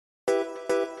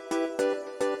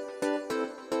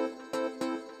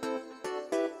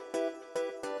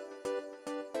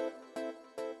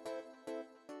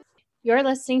You're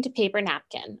listening to Paper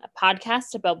Napkin, a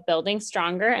podcast about building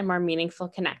stronger and more meaningful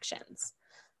connections.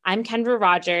 I'm Kendra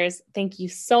Rogers. Thank you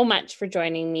so much for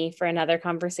joining me for another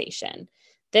conversation,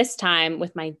 this time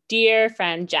with my dear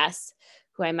friend Jess,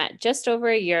 who I met just over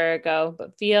a year ago,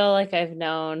 but feel like I've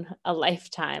known a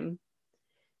lifetime.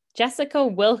 Jessica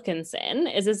Wilkinson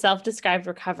is a self-described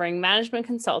recovering management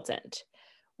consultant.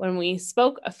 When we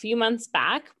spoke a few months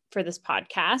back for this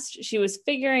podcast, she was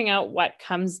figuring out what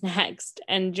comes next.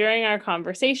 And during our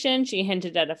conversation, she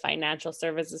hinted at a financial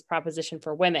services proposition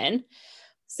for women.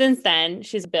 Since then,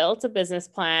 she's built a business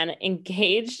plan,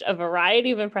 engaged a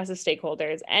variety of impressive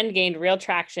stakeholders, and gained real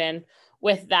traction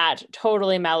with that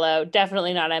totally mellow,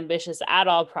 definitely not ambitious at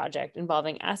all project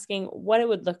involving asking what it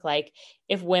would look like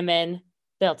if women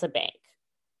built a bank.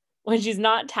 When she's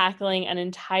not tackling an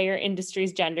entire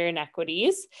industry's gender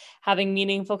inequities, having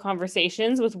meaningful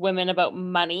conversations with women about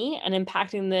money and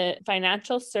impacting the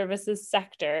financial services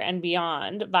sector and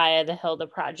beyond via the Hilda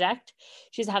Project,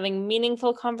 she's having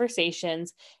meaningful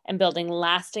conversations and building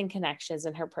lasting connections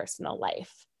in her personal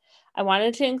life. I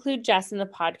wanted to include Jess in the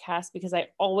podcast because I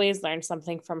always learn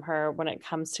something from her when it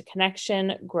comes to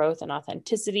connection, growth, and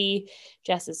authenticity.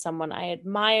 Jess is someone I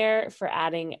admire for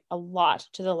adding a lot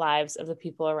to the lives of the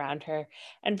people around her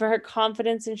and for her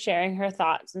confidence in sharing her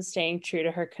thoughts and staying true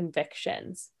to her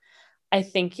convictions. I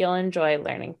think you'll enjoy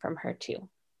learning from her too.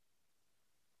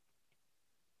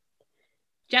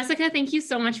 Jessica, thank you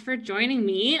so much for joining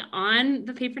me on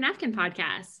the Paper Napkin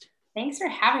podcast. Thanks for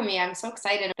having me. I'm so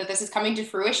excited that this is coming to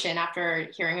fruition after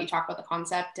hearing you talk about the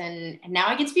concept. And now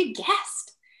I get to be a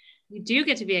guest. You do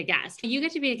get to be a guest. You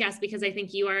get to be a guest because I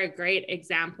think you are a great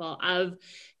example of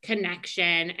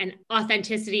connection and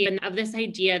authenticity and of this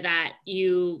idea that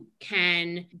you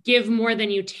can give more than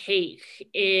you take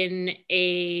in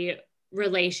a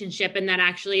relationship. And that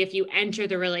actually, if you enter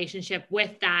the relationship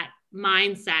with that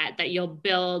mindset, that you'll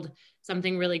build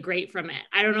something really great from it.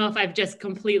 I don't know if I've just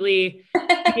completely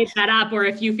made that up or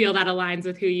if you feel that aligns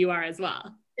with who you are as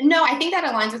well. No, I think that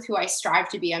aligns with who I strive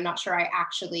to be. I'm not sure I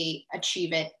actually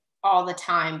achieve it all the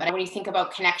time. But when you think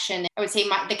about connection, I would say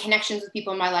the connections with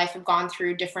people in my life have gone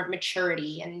through different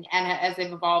maturity and as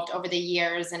they've evolved over the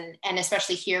years. And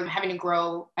especially here, having to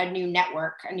grow a new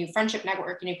network, a new friendship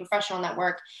network, a new professional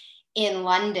network in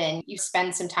London, you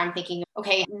spend some time thinking,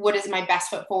 okay, what is my best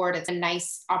foot forward? It's a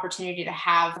nice opportunity to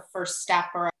have a first step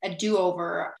or a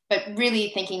do-over, but really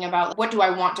thinking about what do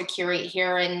I want to curate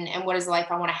here and what is the life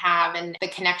I want to have and the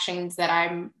connections that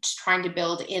I'm just trying to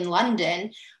build in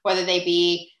London, whether they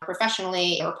be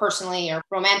professionally or personally or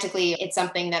romantically. It's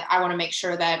something that I want to make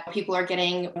sure that people are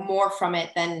getting more from it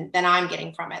than I'm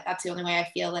getting from it. That's the only way I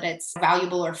feel that it's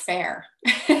valuable or fair.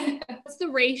 What's the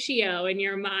ratio in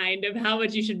your mind of how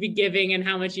much you should be giving and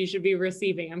how much you should be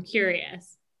receiving? I'm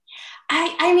curious.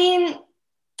 I mean,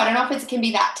 I don't know if it can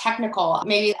be that technical,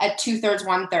 maybe a 2/3,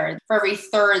 1/3. For every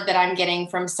third that I'm getting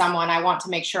from someone, I want to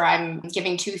make sure I'm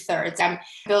giving 2/3. I'm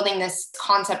building this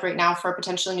concept right now for a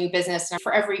potential new business.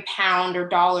 For every pound or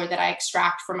dollar that I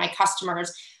extract from my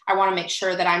customers, I want to make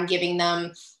sure that I'm giving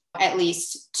them at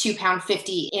least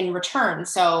 £2.50 in return.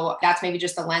 So that's maybe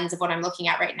just the lens of what I'm looking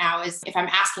at right now is if I'm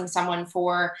asking someone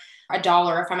for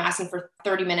 $1, if I'm asking for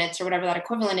 30 minutes or whatever that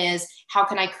equivalent is, how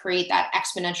can I create that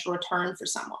exponential return for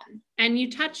someone? And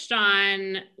you touched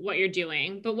on what you're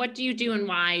doing, but what do you do and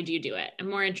why do you do it? I'm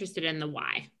more interested in the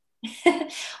why.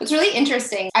 It's really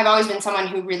interesting. I've always been someone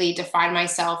who really defined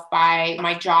myself by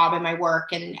my job and my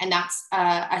work. And that's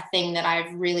a thing that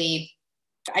I've really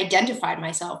identified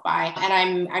myself by.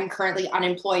 And I'm currently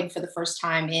unemployed for the first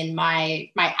time in my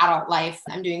adult life.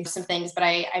 I'm doing some things, but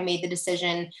I made the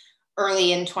decision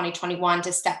early in 2021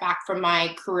 to step back from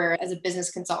my career as a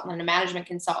business consultant and a management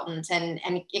consultant. And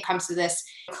it comes to this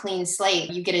clean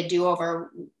slate. You get a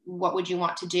do-over. What would you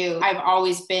want to do? I've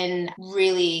always been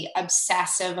really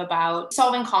obsessive about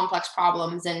solving complex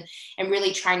problems and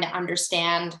really trying to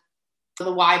understand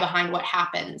the why behind what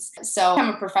happens. So I'm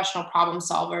a professional problem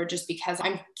solver just because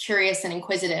I'm curious and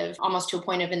inquisitive, almost to a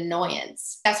point of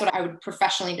annoyance. That's what I would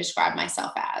professionally describe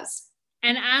myself as.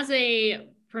 And as a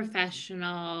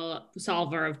professional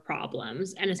solver of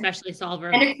problems, and especially solver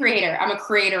and a creator. I'm a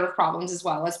creator of problems as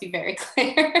well. Let's be very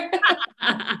clear.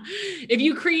 If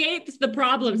you create the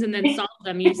problems and then solve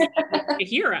them, you seem like a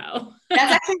hero.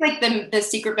 That's actually like the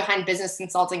secret behind business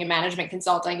consulting and management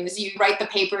consulting is you write the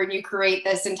paper and you create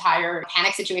this entire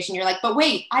panic situation. You're like, but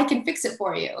wait, I can fix it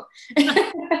for you.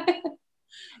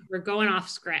 We're going off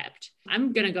script.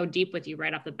 I'm going to go deep with you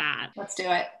right off the bat. Let's do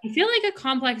it. I feel like a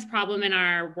complex problem in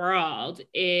our world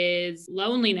is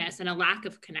loneliness and a lack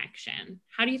of connection.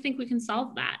 How do you think we can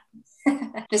solve that?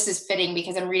 This is fitting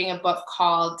because I'm reading a book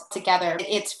called Together.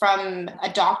 It's from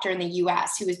a doctor in the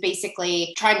US who was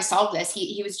basically trying to solve this.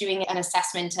 He was doing an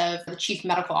assessment of the chief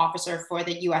medical officer for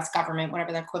the US government,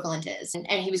 whatever the equivalent is. And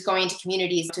he was going to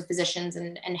communities, to physicians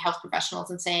and health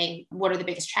professionals and saying, what are the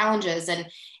biggest challenges? And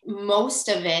most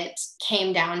of it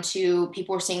came down to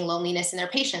people were seeing loneliness in their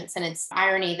patients. And it's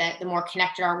irony that the more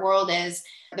connected our world is,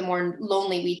 the more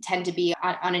lonely we tend to be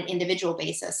on an individual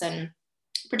basis. And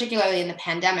particularly in the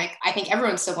pandemic, I think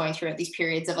everyone's still going through these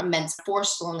periods of immense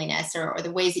forced loneliness or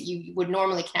the ways that you would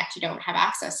normally connect, you don't have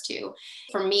access to.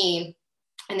 For me,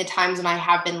 in the times when I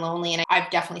have been lonely, and I've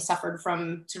definitely suffered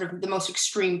from sort of the most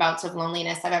extreme bouts of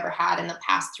loneliness I've ever had in the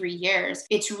past 3 years,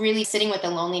 it's really sitting with the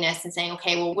loneliness and saying,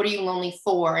 okay, well, what are you lonely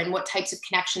for? And what types of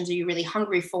connections are you really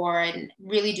hungry for? And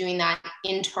really doing that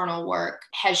internal work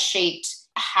has shaped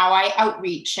how I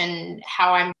outreach and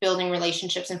how I'm building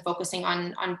relationships and focusing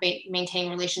on maintaining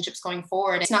relationships going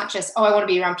forward. It's not just, oh, I want to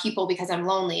be around people because I'm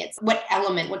lonely. It's what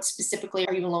element, what specifically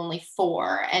are you lonely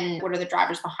for? And what are the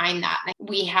drivers behind that? And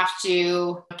we have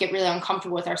to get really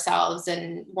uncomfortable with ourselves.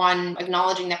 And one,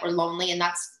 acknowledging that we're lonely, and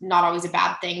that's not always a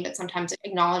bad thing, but sometimes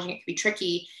acknowledging it can be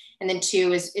tricky. And then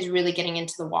two is really getting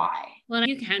into the why. Well,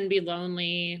 you can be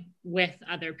lonely with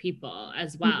other people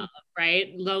as well,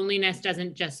 right? Loneliness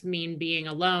doesn't just mean being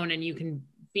alone, and you can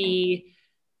be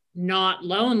not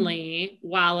lonely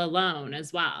while alone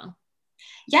as well.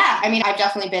 Yeah, I mean, I've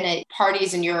definitely been at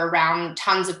parties and you're around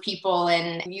tons of people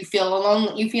and you feel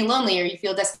alone, you feel lonely or you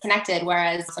feel disconnected.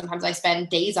 Whereas sometimes I spend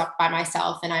days up by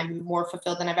myself and I'm more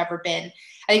fulfilled than I've ever been.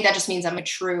 I think that just means I'm a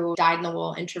true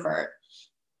dyed-in-the-wool introvert.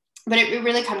 But it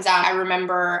really comes out. I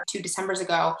remember 2 Decembers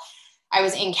ago, I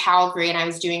was in Calgary and I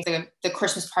was doing the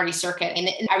Christmas party circuit. And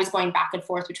I was going back and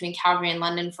forth between Calgary and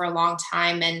London for a long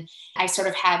time. And I sort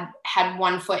of had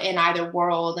one foot in either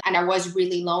world. And I was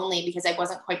really lonely because I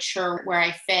wasn't quite sure where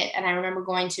I fit. And I remember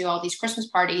going to all these Christmas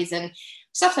parties and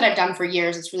stuff that I've done for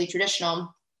years. It's really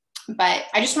traditional. But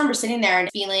I just remember sitting there and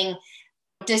feeling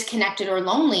disconnected or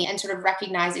lonely and sort of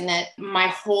recognizing that my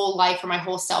whole life or my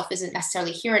whole self isn't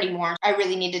necessarily here anymore. I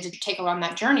really needed to take on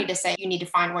that journey to say, you need to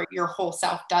find where your whole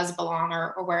self does belong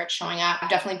or where it's showing up. I've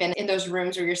definitely been in those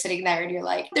rooms where you're sitting there and you're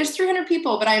like, there's 300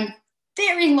 people, but I'm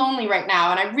very lonely right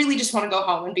now. And I really just want to go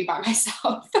home and be by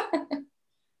myself.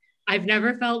 I've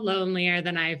never felt lonelier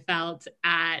than I felt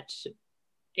at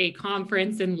a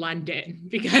conference in London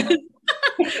because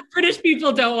British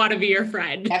people don't want to be your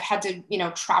friend. I've had to,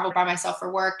 travel by myself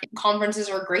for work. Conferences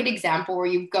are a great example where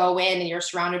you go in and you're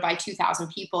surrounded by 2,000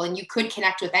 people and you could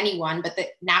connect with anyone, but the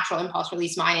natural impulse, or at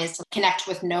least mine, is to connect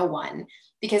with no one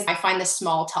because I find the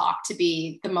small talk to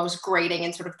be the most grating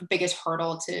and sort of the biggest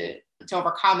hurdle to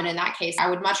overcome. And in that case, I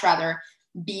would much rather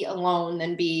be alone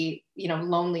than be,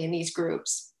 lonely in these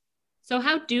groups. So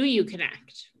how do you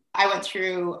connect? I went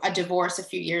through a divorce a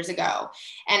few years ago,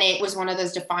 and it was one of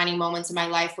those defining moments in my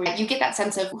life where you get that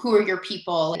sense of who are your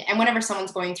people. And whenever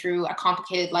someone's going through a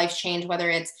complicated life change, whether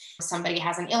it's somebody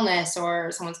has an illness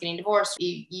or someone's getting divorced,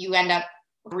 you end up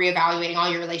reevaluating all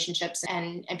your relationships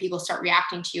and people start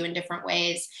reacting to you in different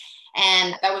ways.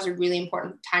 And that was a really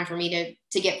important time for me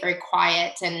to get very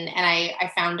quiet. And I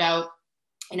found out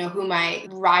who my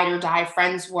ride or die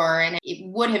friends were. And it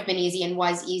would have been easy and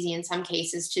was easy in some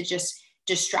cases to just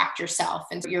distract yourself.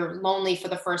 And so you're lonely for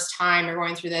the first time, you're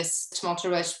going through this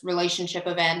tumultuous relationship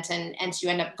event and so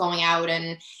you end up going out,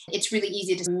 and it's really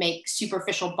easy to make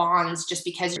superficial bonds just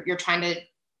because you're trying to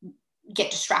get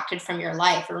distracted from your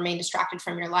life or remain distracted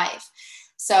from your life.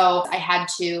 So I had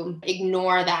to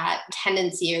ignore that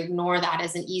tendency, or ignore that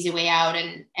as an easy way out,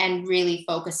 and really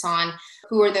focus on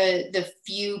who are the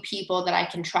few people that I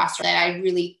can trust, that I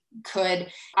really could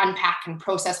unpack and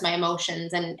process my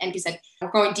emotions. And he said,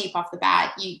 I'm going deep off the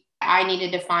bat. I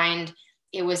needed to find,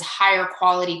 it was higher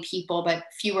quality people, but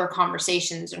fewer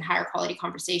conversations, and higher quality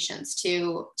conversations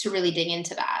to really dig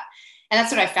into that. And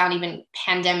that's what I found, even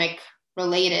pandemic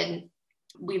related.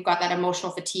 We've got that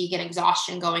emotional fatigue and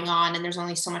exhaustion going on, and there's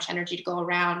only so much energy to go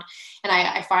around. And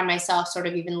I find myself sort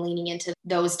of even leaning into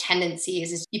those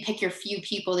tendencies. Is you pick your few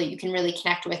people that you can really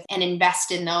connect with and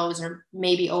invest in those, or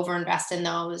maybe overinvest in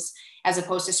those, as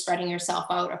opposed to spreading yourself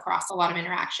out across a lot of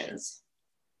interactions.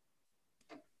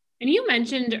 And you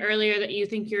mentioned earlier that you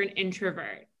think you're an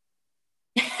introvert.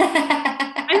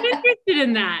 I'm interested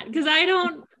in that because I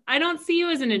don't see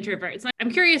you as an introvert. So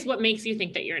I'm curious what makes you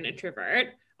think that you're an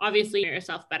introvert. Obviously, you know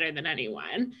yourself better than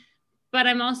anyone, but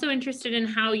I'm also interested in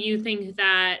how you think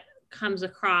that comes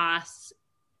across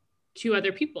to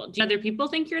other people. Do other people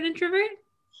think you're an introvert?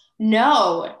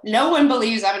 No one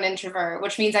believes I'm an introvert,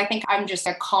 which means I think I'm just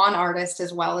a con artist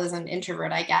as well as an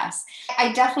introvert, I guess.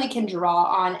 I definitely can draw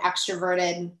on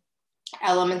extroverted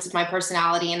elements of my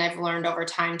personality. And I've learned over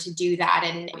time to do that.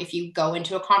 And if you go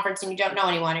into a conference and you don't know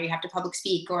anyone, or you have to public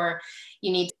speak, or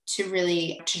you need to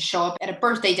really to show up at a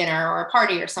birthday dinner or a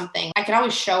party or something, I can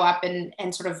always show up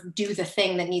and sort of do the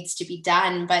thing that needs to be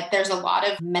done. But there's a lot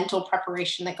of mental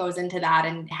preparation that goes into that,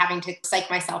 and having to psych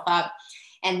myself up.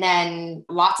 And then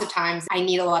lots of times I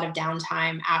need a lot of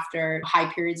downtime after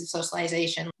high periods of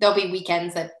socialization. There'll be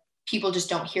weekends that people just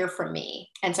don't hear from me.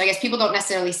 And so I guess people don't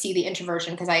necessarily see the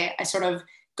introversion, because I sort of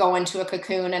go into a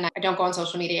cocoon and I don't go on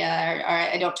social media, or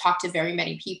I don't talk to very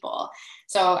many people.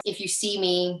 So if you see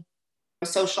me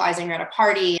socializing or at a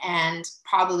party, and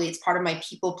probably it's part of my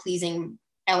people pleasing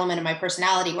element of my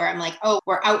personality, where I'm like, oh,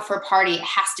 we're out for a party, it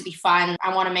has to be fun.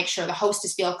 I want to make sure the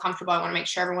hostess feel comfortable. I want to make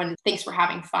sure everyone thinks we're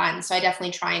having fun. So I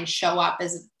definitely try and show up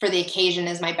as for the occasion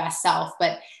as my best self.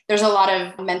 But there's a lot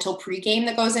of mental pregame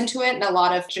that goes into it, and a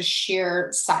lot of just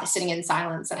sheer sitting in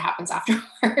silence that happens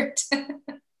afterward.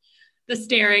 The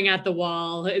staring at the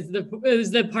wall is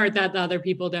the part that the other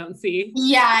people don't see.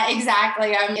 Yeah,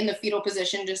 exactly. I'm in the fetal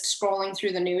position, just scrolling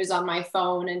through the news on my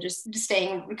phone and just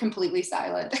staying completely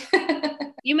silent.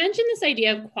 You mentioned this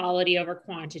idea of quality over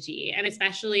quantity, and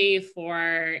especially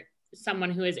for someone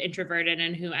who is introverted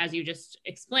and who, as you just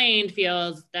explained,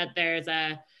 feels that there's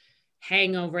a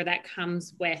hangover that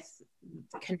comes with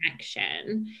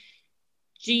connection.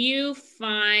 Do you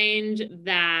find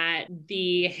that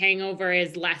the hangover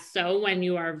is less so when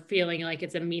you are feeling like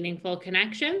it's a meaningful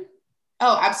connection?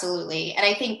 Oh, absolutely. And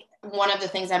I think one of the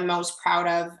things I'm most proud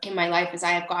of in my life is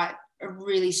I have got a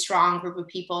really strong group of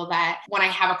people that when I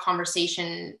have a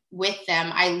conversation with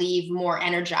them, I leave more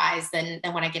energized than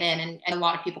when I get in. And a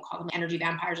lot of people call them energy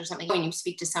vampires or something. When you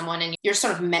speak to someone and you're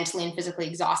sort of mentally and physically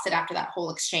exhausted after that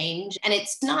whole exchange. And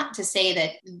it's not to say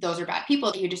that those are bad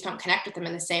people, you just don't connect with them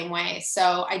in the same way.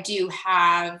 So I do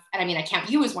have, and I mean, I count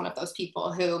you as one of those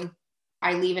people who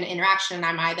I leave an interaction and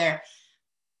I'm either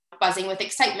buzzing with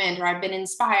excitement, or I've been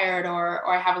inspired, or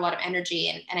I have a lot of energy.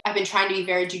 And I've been trying to be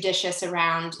very judicious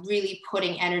around really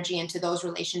putting energy into those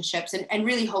relationships, and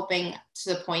really hoping,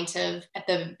 to the point of at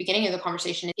the beginning of the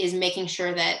conversation, is making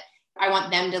sure that I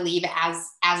want them to leave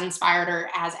as inspired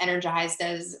or as energized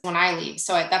as when I leave.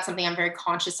 So that's something I'm very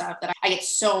conscious of, that I get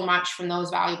so much from those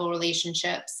valuable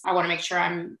relationships. I want to make sure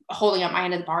I'm holding up my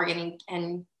end of the bargain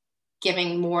and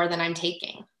giving more than I'm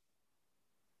taking.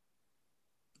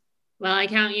 Well, I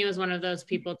count you as one of those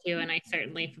people too, and I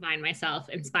certainly find myself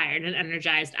inspired and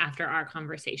energized after our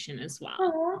conversation as well.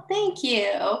 Oh, thank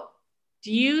you.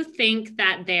 Do you think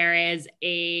that there is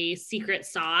a secret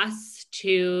sauce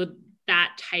to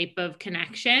that type of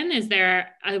connection? Is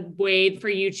there a way for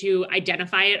you to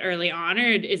identify it early on, or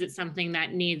is it something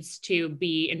that needs to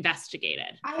be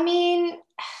investigated? I mean,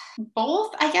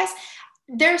 both, I guess.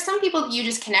 There are some people that you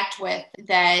just connect with,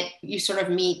 that you sort of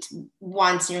meet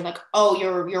once and you're like, oh,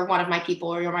 you're one of my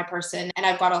people, or you're my person. And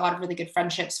I've got a lot of really good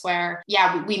friendships where,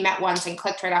 yeah, we met once and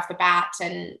clicked right off the bat.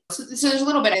 And so there's a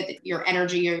little bit of your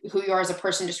energy, or who you are as a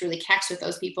person, just really connects with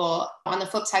those people. On the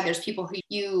flip side, there's people who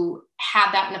you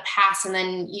had that in the past and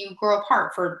then you grow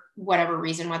apart for whatever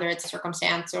reason, whether it's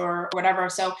circumstance or whatever.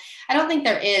 So I don't think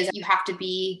there is. You have to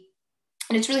be,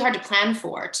 and it's really hard to plan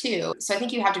for too. So I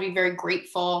think you have to be very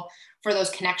grateful for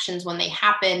those connections when they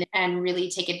happen, and really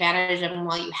take advantage of them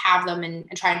while you have them, and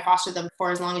try and foster them for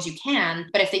as long as you can.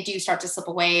 But if they do start to slip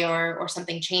away, or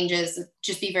something changes,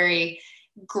 just be very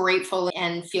grateful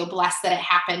and feel blessed that it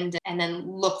happened, and then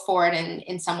look for it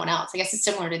in someone else. I guess it's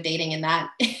similar to dating in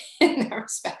that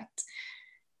respect.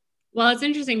 Well, it's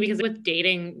interesting because with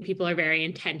dating, people are very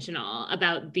intentional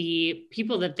about the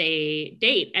people that they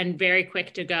date, and very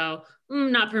quick to go,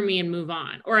 not for me, and move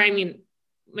on. Or, I mean,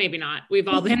 maybe not. We've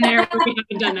all been there where we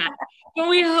haven't done that. But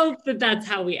we hope that that's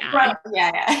how we act. Right.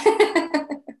 Yeah.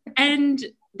 And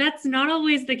that's not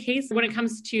always the case when it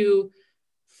comes to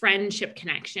friendship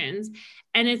connections.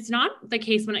 And it's not the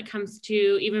case when it comes to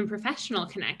even professional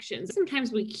connections.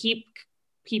 Sometimes we keep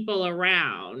people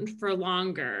around for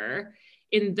longer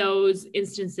in those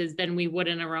instances than we would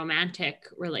in a romantic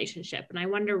relationship. And I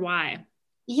wonder why.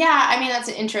 Yeah, I mean, that's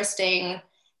interesting.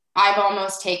 I've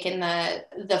almost taken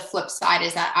the flip side,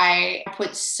 is that I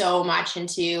put so much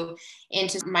into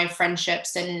my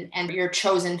friendships and your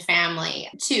chosen family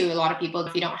too. A lot of people,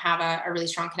 if you don't have a really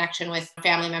strong connection with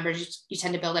family members, you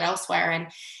tend to build it elsewhere. And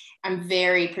I'm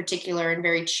very particular and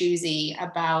very choosy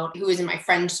about who is in my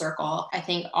friend circle. I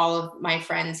think all of my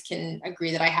friends can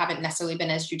agree that I haven't necessarily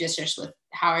been as judicious with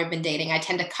how I've been dating. I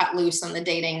tend to cut loose on the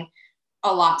dating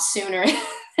a lot sooner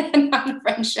than on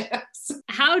friendships.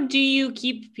 How do you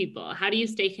keep people? How do you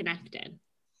stay connected?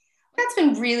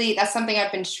 that's something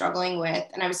I've been struggling with.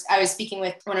 And I was speaking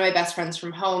with one of my best friends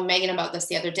from home, Megan, about this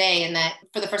the other day, and that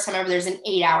for the first time ever, there's an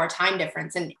 8-hour time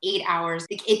difference, and 8 hours,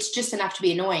 it's just enough to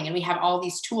be annoying. And we have all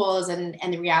these tools, and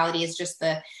the reality is just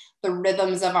the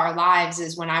rhythms of our lives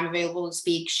is when I'm available to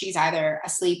speak, she's either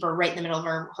asleep or right in the middle of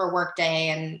her work day,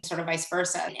 and sort of vice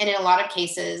versa. And in a lot of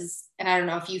cases, and I don't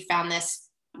know if you found this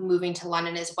moving to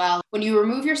London as well, when you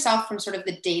remove yourself from sort of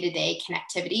the day-to-day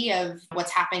connectivity of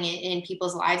what's happening in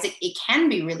people's lives, it can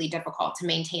be really difficult to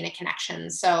maintain a connection.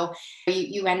 So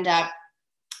you end up,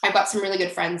 I've got some really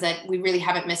good friends that we really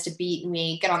haven't missed a beat, and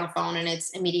we get on the phone and it's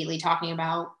immediately talking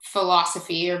about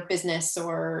philosophy or business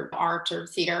or art or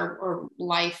theater or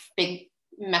life, big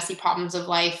messy problems of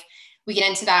life. We get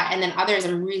into that. And then others,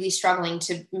 I'm really struggling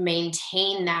to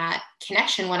maintain that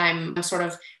connection when I'm sort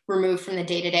of removed from the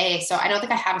day to day. So I don't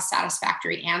think I have a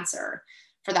satisfactory answer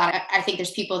for that. I think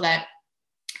there's people that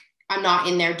I'm not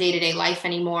in their day to day life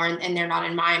anymore, and they're not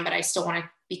in mine, but I still want to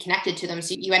be connected to them.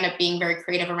 So you end up being very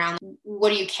creative around what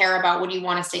do you care about? What do you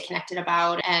want to stay connected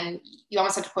about? And you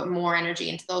almost have to put more energy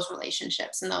into those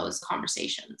relationships and those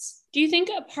conversations. Do you think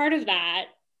a part of that,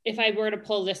 if I were to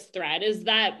pull this thread, is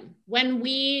that when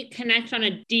we connect on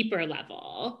a deeper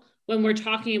level, when we're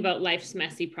talking about life's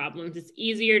messy problems, it's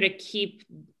easier to keep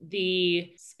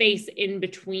the space in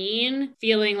between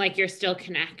feeling like you're still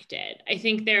connected. I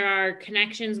think there are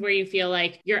connections where you feel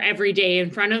like you're every day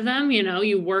in front of them,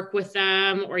 you work with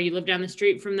them, or you live down the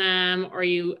street from them, or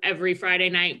you every Friday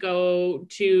night go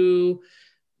to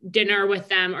dinner with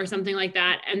them or something like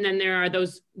that. And then there are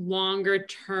those longer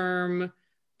term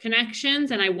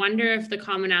connections. And I wonder if the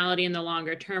commonality in the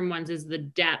longer term ones is the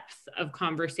depth of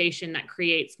conversation that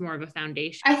creates more of a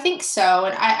foundation. I think so.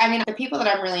 And I mean, the people that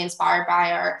I'm really inspired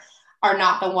by are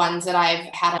not the ones that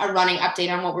I've had a running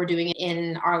update on what we're doing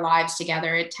in our lives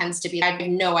together. It tends to be, I have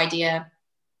no idea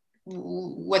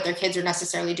what their kids are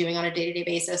necessarily doing on a day-to-day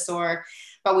basis,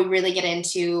 but we really get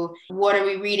into what are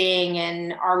we reading,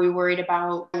 and are we worried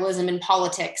about liberalism in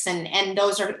politics? And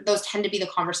those tend to be the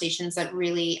conversations that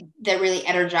really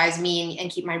energize me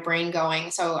and keep my brain going.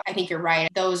 So I think you're right.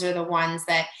 Those are the ones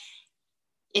that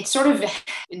it's sort of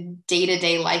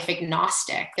day-to-day life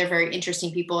agnostic. They're very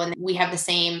interesting people, and we have the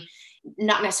same,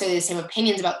 not necessarily the same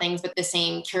opinions about things, but the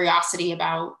same curiosity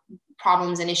about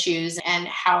problems and issues and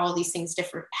how all these things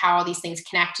differ, how all these things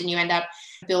connect, and you end up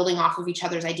building off of each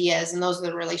other's ideas. And those are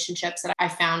the relationships that I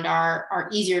found are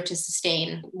easier to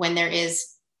sustain when there is,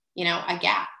 a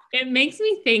gap. It makes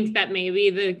me think that maybe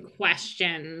the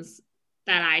questions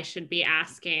that I should be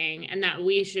asking and that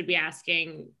we should be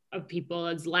asking of people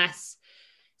is less,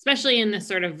 especially in this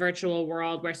sort of virtual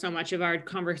world where so much of our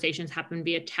conversations happen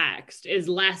via text, is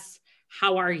less,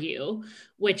 how are you?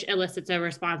 Which elicits a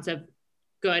response of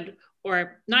good,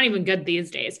 or not even good these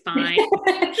days, fine.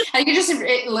 I think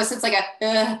it elicits like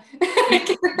a,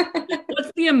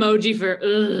 What's the emoji for,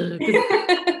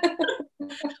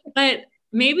 But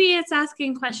maybe it's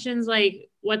asking questions like,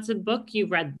 what's a book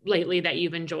you've read lately that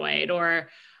you've enjoyed? Or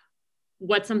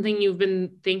what's something you've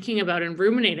been thinking about and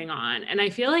ruminating on? And I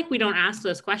feel like we don't ask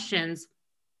those questions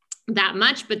that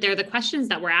much, but they're the questions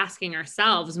that we're asking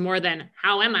ourselves more than,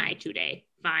 how am I today?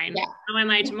 Fine. Yeah. How am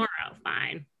I tomorrow?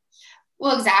 Fine.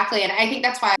 Well, exactly. And I think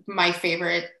that's why my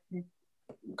favorite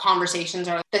conversations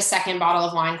are the second bottle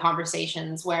of wine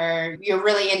conversations, where you're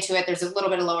really into it. There's a little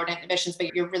bit of lowered inhibitions,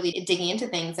 but you're really digging into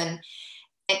things. And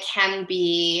it can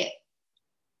be,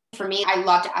 for me, I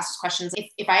love to ask questions.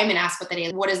 If I am being asked what the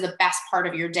day, what is the best part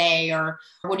of your day? Or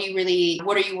what are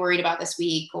you worried about this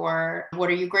week? Or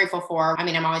what are you grateful for? I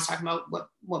mean, I'm always talking about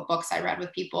what books I read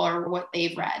with people or what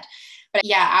they've read. But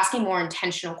yeah, asking more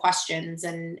intentional questions.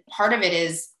 And part of it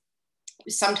is,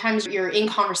 sometimes you're in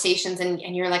conversations and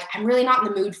you're like, I'm really not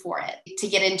in the mood for it to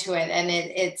get into it. And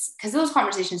it's because those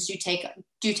conversations do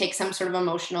take some sort of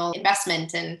emotional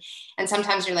investment. And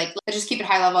sometimes you're like, let's just keep it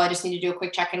high level. I just need to do a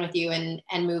quick check-in with you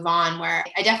and move on. Where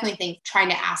I definitely think trying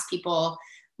to ask people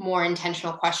more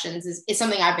intentional questions is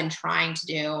something I've been trying to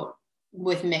do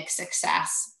with mixed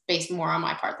success, based more on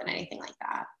my part than anything like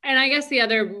that. And I guess the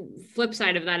other flip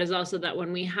side of that is also that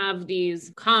when we have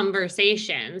these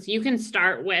conversations, you can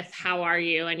start with, how are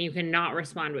you? And you can not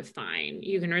respond with fine.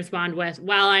 You can respond with,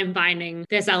 well, I'm finding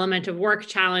this element of work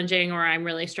challenging, or I'm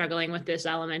really struggling with this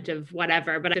element of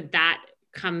whatever. But that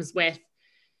comes with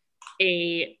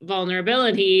a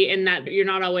vulnerability in that you're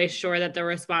not always sure that the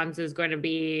response is going to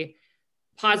be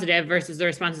positive versus the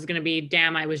response is going to be,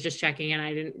 damn, I was just checking and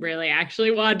I didn't really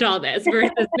actually want all this,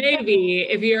 versus maybe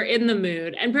if you're in the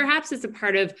mood. And perhaps it's a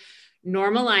part of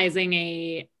normalizing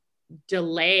a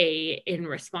delay in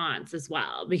response as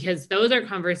well, because those are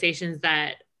conversations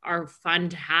that are fun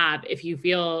to have if you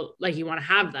feel like you want to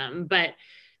have them. But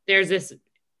there's this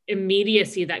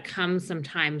immediacy that comes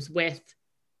sometimes with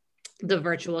the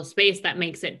virtual space that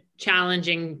makes it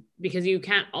challenging because you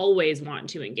can't always want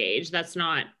to engage. That's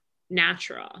not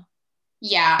natural.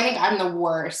 Yeah, I think I'm the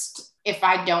worst. If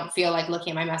I don't feel like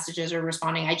looking at my messages or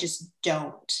responding, I just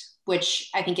don't, which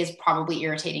I think is probably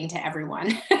irritating to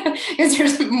everyone because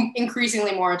there's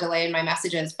increasingly more delay in my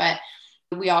messages. But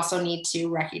we also need to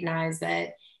recognize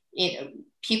that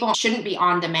people shouldn't be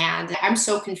on demand. I'm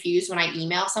so confused when I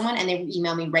email someone and they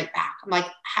email me right back. I'm like,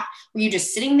 were you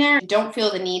just sitting there? Don't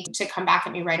feel the need to come back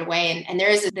at me right away. And there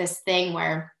is this thing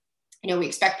where, we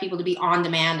expect people to be on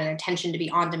demand and attention to be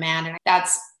on demand. And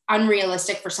that's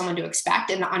unrealistic for someone to expect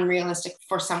and unrealistic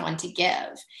for someone to give.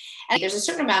 And there's a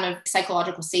certain amount of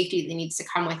psychological safety that needs to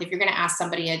come with if you're going to ask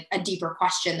somebody a deeper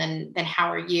question than how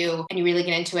are you, and you really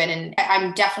get into it. And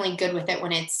I'm definitely good with it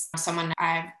when it's someone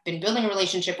I've been building a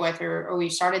relationship with or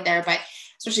we've started there, but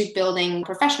especially building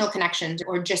professional connections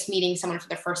or just meeting someone for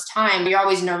the first time, you're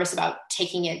always nervous about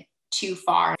taking it too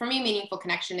far. For me, meaningful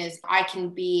connection is I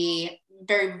can be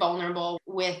very vulnerable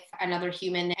with another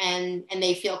human and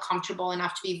they feel comfortable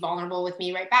enough to be vulnerable with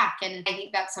me right back. And I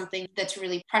think that's something that's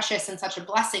really precious and such a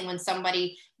blessing when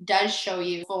somebody does show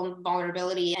you full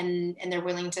vulnerability and they're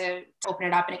willing to open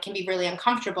it up, and it can be really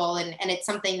uncomfortable. And it's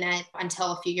something that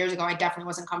until a few years ago, I definitely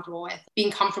wasn't comfortable with.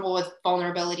 Being comfortable with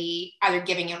vulnerability, either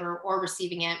giving it or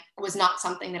receiving it, was not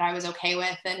something that I was okay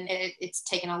with. And it's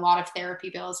taken a lot of therapy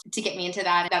bills to get me into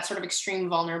that. That sort of extreme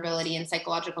vulnerability and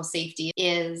psychological safety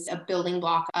is a building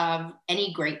block of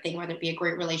any great thing, whether it be a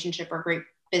great relationship or a great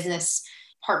business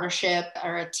partnership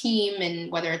or a team,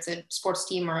 and whether it's a sports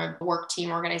team or a work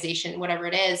team organization, whatever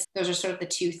it is, those are sort of the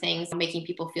two things making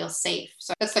people feel safe.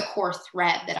 So that's the core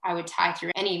thread that I would tie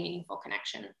through any meaningful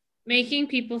connection. Making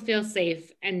people feel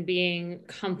safe and being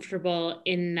comfortable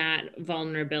in that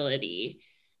vulnerability.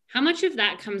 How much of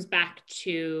that comes back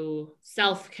to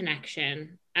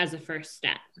self-connection as a first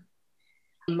step?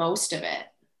 Most of it.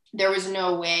 There was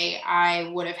no way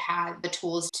I would have had the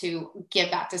tools to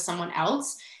give that to someone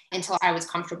else until I was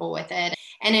comfortable with it.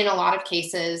 And in a lot of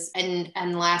cases, and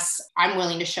unless I'm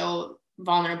willing to show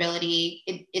vulnerability,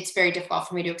 it's very difficult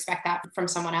for me to expect that from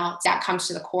someone else. That comes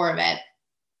to the core of it,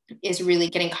 is really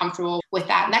getting comfortable with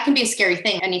that. And that can be a scary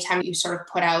thing anytime you sort of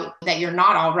put out that you're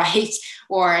not all right,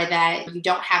 or that you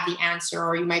don't have the answer,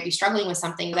 or you might be struggling with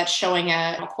something that's showing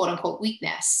a quote unquote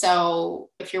weakness. So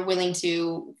if you're willing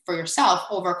to, for yourself,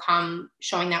 overcome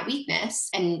showing that weakness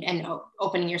and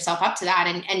opening yourself up to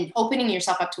that and opening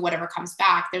yourself up to whatever comes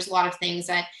back, there's a lot of things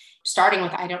that, starting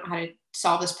with, I don't know how to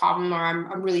solve this problem, or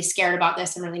I'm really scared about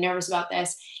this, I'm really nervous about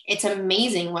this. It's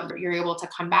amazing what you're able to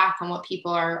come back and what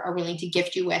people are willing to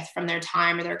gift you with from their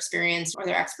time or their experience or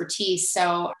their expertise.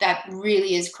 So that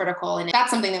really is critical. And that's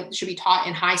something that should be taught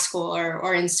in high school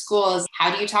or in schools.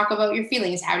 How do you talk about your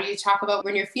feelings? How do you talk about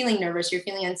when you're feeling nervous, you're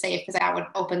feeling unsafe? Because that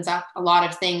opens up a lot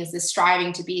of things, this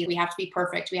striving to be, we have to be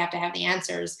perfect, we have to have the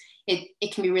answers.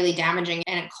 It can be really damaging,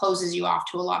 and it closes you off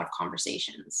to a lot of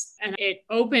conversations. And it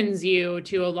opens you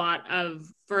to a lot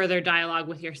of further dialogue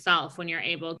with yourself when you're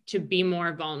able to be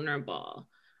more vulnerable.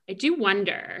 I do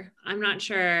wonder, I'm not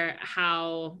sure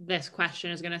how this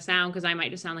question is going to sound because I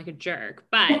might just sound like a jerk,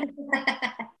 but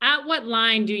at what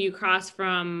line do you cross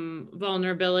from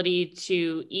vulnerability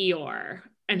to Eeyore?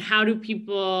 And how do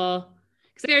people,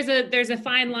 because there's a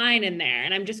fine line in there,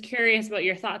 and I'm just curious about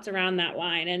your thoughts around that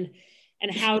line and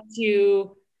how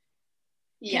to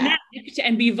connect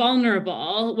and be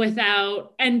vulnerable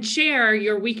without, and share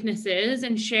your weaknesses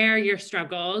and share your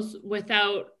struggles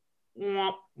without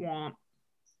womp womp.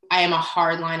 I am a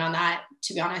hard line on that,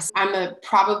 to be honest. I'm a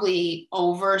probably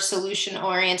over solution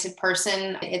oriented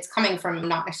person. It's coming from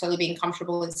not necessarily being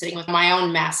comfortable with sitting with my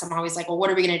own mess. I'm always like, well,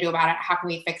 what are we going to do about it? How can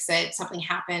we fix it? Something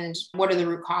happened. What are the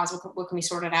root cause? What can we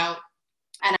sort it out?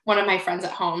 And one of my friends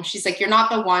at home, she's like, you're not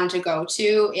the one to go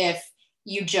to if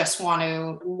you just want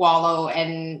to wallow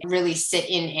and really sit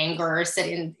in anger or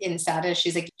sit in sadness.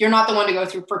 She's like, you're not the one to go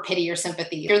through for pity or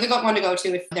sympathy. You're the one to go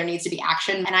to if there needs to be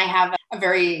action. And I have a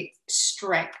very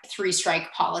strict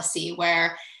 3-strike policy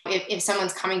where if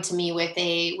someone's coming to me with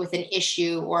an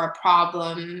issue or a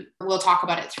problem, we'll talk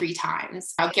about it 3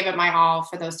 times. I'll give it my all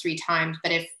for those 3 times.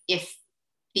 But if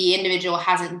the individual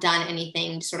hasn't done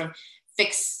anything to sort of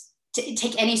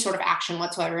take any sort of action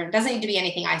whatsoever, it doesn't need to be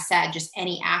anything I said, just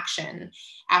any action.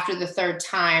 After the 3rd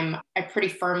time, I pretty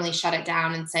firmly shut it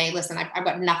down and say, listen, I've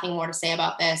got nothing more to say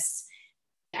about this.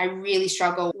 I really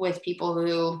struggle with people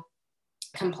who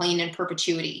complain in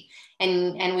perpetuity.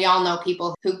 And we all know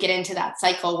people who get into that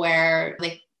cycle where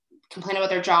they complain about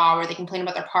their job, or they complain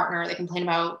about their partner, or they complain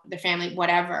about their family,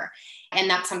 whatever. And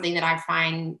that's something that I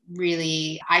find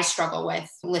really, I struggle with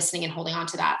listening and holding on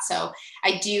to that. So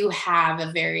I do have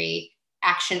a very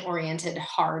action-oriented,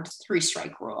 hard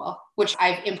 3-strike rule, which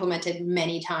I've implemented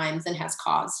many times and has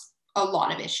caused a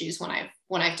lot of issues when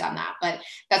I've done that. But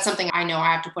that's something I know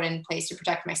I have to put in place to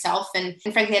protect myself. And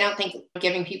frankly, I don't think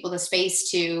giving people the space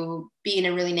to be in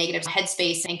a really negative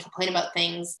headspace and complain about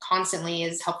things constantly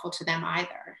is helpful to them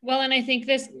either. Well, and I think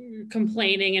this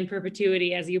complaining in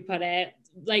perpetuity, as you put it,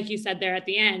 like you said there at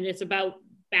the end, it's about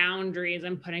boundaries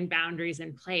and putting boundaries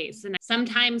in place. And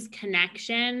sometimes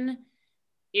connection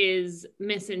is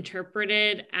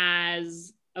misinterpreted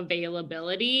as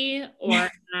availability or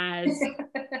as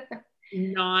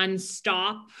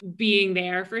nonstop being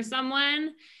there for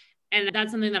someone. And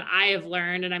that's something that I have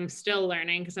learned, and I'm still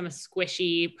learning because I'm a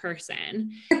squishy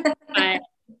person. But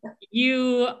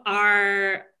you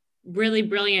are really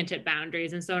brilliant at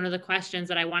boundaries. And so one of the questions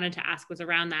that I wanted to ask was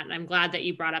around that. And I'm glad that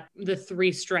you brought up the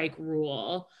 3-strike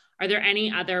rule. Are there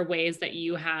any other ways that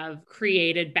you have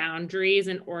created boundaries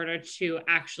in order to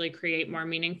actually create more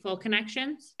meaningful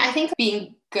connections? I think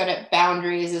being good at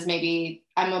boundaries is maybe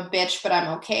I'm a bitch, but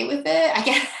I'm okay with it. I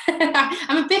guess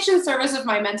I'm a bitch in service of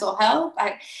my mental health.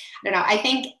 I don't know. I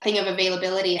think of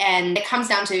availability, and it comes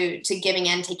down to giving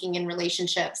and taking in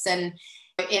relationships. And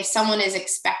if someone is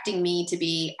expecting me to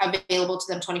be available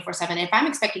to them 24/7, if I'm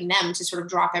expecting them to sort of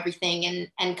drop everything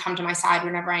and come to my side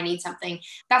whenever I need something,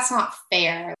 that's not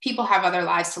fair. People have other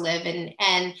lives to live,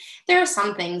 and there are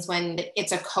some things when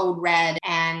it's a code red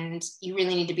and you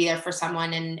really need to be there for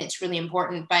someone and it's really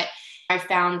important. But I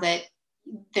found that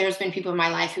there's been people in my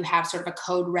life who have sort of a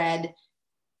code red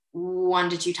 1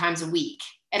 to 2 times a week.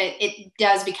 And it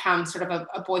does become sort of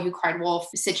a boy who cried wolf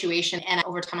situation. And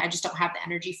over time, I just don't have the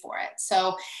energy for it.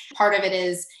 So part of it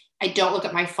is I don't look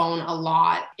at my phone a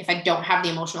lot. If I don't have the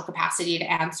emotional capacity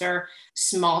to answer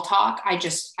small talk, I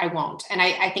won't. And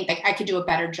I think I could do a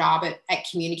better job at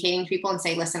communicating to people and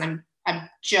say, listen, I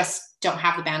just don't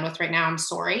have the bandwidth right now. I'm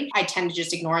sorry. I tend to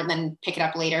just ignore it and then pick it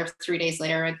up later, 3 days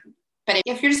later. But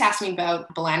if you're just asking me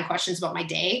about bland questions about my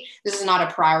day, this is not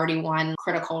a priority 1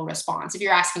 critical response. If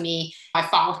you're asking me, I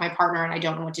fought with my partner and I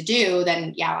don't know what to do,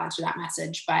 then yeah, I'll answer that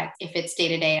message. But if it's day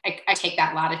to day, I take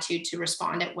that latitude to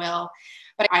respond at will.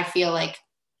 But I feel like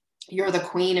you're the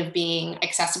queen of being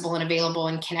accessible and available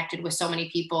and connected with so many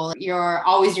people. You're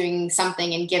always doing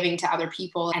something and giving to other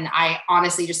people. And I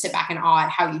honestly just sit back in awe at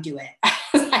how you do it.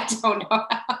 I don't know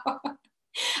how.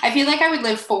 I feel like I would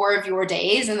live 4 of your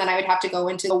days and then I would have to go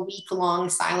into a week-long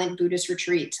silent Buddhist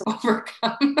retreat to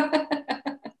overcome.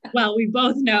 Well, we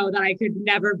both know that I could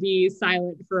never be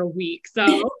silent for a week. So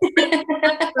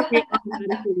we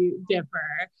automatically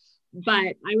differ.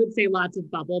 But I would say lots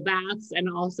of bubble baths, and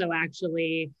also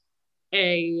actually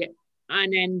a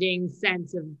unending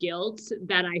sense of guilt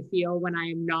that I feel when I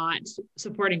am not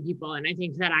supporting people. And I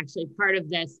think that actually part of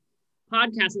this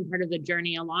podcast and part of the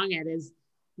journey along it is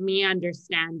me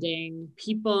understanding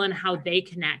people and how they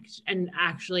connect, and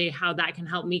actually how that can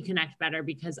help me connect better,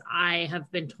 because I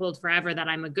have been told forever that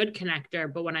I'm a good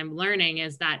connector. But what I'm learning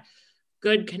is that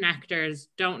good connectors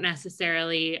don't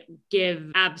necessarily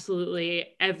give absolutely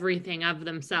everything of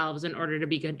themselves in order to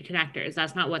be good connectors.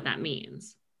 That's not what that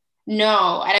means.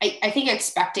 No, and I think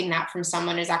expecting that from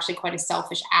someone is actually quite a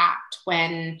selfish act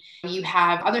when you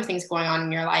have other things going on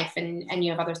in your life and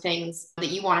you have other things that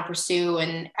you want to pursue.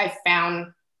 And I've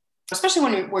found, especially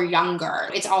when we're younger,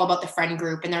 it's all about the friend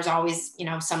group, and there's always,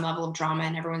 some level of drama,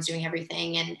 and everyone's doing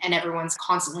everything and everyone's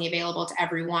constantly available to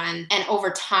everyone. And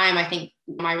over time, I think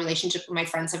my relationship with my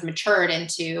friends have matured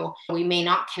into, we may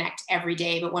not connect every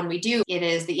day, but when we do,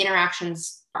 the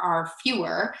interactions are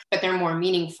fewer, but they're more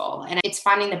meaningful. And it's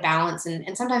finding the balance.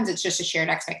 And sometimes it's just a shared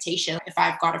expectation. If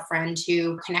I've got a friend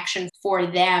who connection for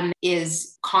them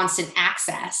is constant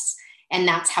access, and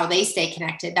that's how they stay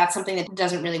connected, that's something that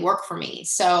doesn't really work for me.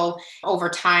 So over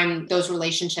time, those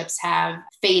relationships have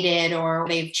faded or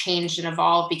they've changed and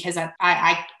evolved because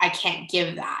I can't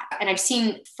give that. And I've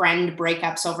seen friend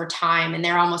breakups over time, and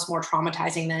they're almost more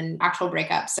traumatizing than actual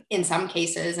breakups in some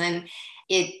cases. And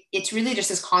it's really just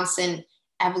this constant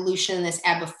evolution, this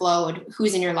ebb of flow, and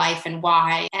who's in your life and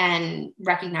why, and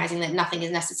recognizing that nothing is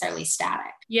necessarily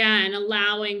static. Yeah, and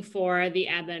allowing for the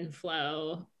ebb and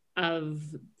flow of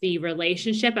the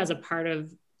relationship as a part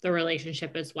of the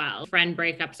relationship as well. Friend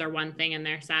breakups are one thing and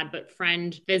they're sad, but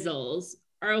friend fizzles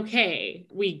are okay.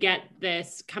 We get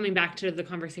this coming back to the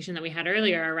conversation that we had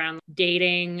earlier around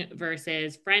dating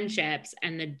versus friendships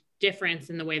and the difference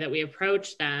in the way that we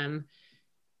approach them.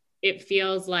 It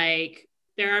feels like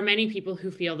there are many people who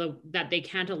feel that they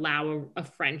can't allow a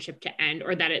friendship to end,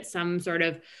 or that it's some sort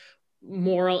of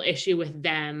moral issue with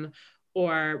them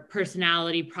or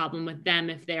personality problem with them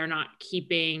if they're not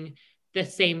keeping the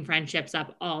same friendships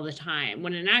up all the time.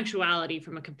 When in actuality,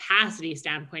 from a capacity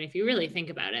standpoint, if you really think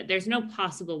about it, there's no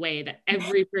possible way that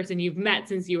every person you've met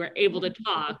since you were able to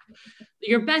talk,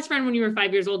 your best friend when you were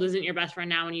 5 years old isn't your best friend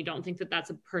now, and you don't think that that's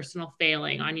a personal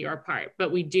failing on your part.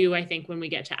 But we do, I think, when we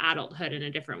get to adulthood in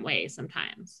a different way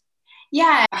sometimes.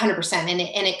 Yeah, 100%. And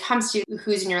it comes to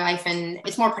who's in your life, and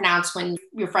it's more pronounced when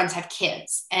your friends have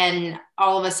kids and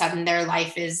all of a sudden their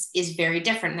life is very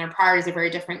different and their priorities are very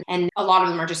different. And a lot of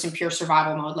them are just in pure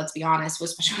survival mode, let's be honest,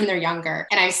 especially when they're younger.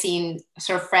 And I've seen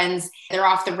sort of friends, they're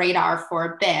off the radar for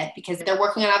a bit because they're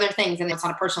working on other things, and it's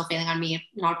not a personal feeling on me,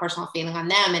 not a personal feeling on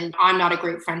them. And I'm not a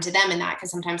great friend to them in that,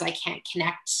 because sometimes I can't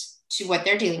connect to what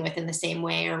they're dealing with in the same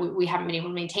way, or we haven't been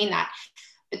able to maintain that.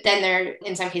 But then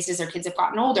in some cases, their kids have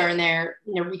gotten older and they're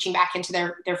reaching back into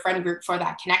their friend group for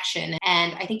that connection.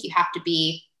 And I think you have to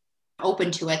be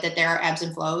open to it, that there are ebbs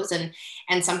and flows.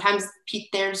 And sometimes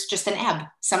there's just an ebb.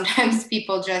 Sometimes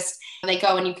people they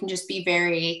go, and you can just be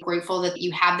very grateful that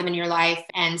you have them in your life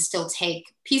and still take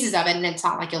pieces of it. And it's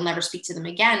not like you'll never speak to them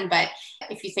again. But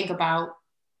if you think about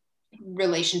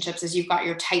relationships as you've got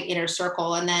your tight inner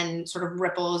circle and then sort of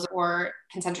ripples or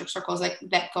concentric circles like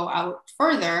that go out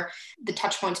further, the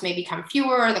touch points may become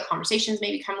fewer, the conversations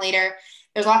may become later.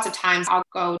 There's lots of times I'll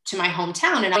go to my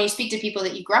hometown and you speak to people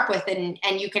that you grew up with, and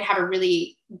you can have a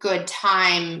really good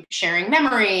time sharing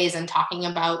memories and talking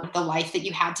about the life that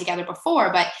you had together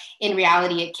before. But in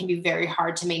reality, it can be very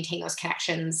hard to maintain those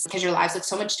connections because your lives look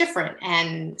so much different.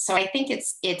 And so I think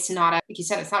it's not like you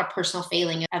said, it's not a personal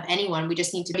failing of anyone. We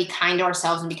just need to be kind to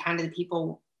ourselves and be kind to the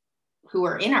people who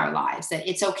are in our lives, that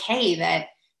it's okay that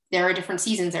there are different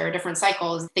seasons, there are different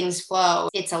cycles, things flow,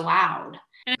 it's allowed.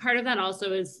 And part of that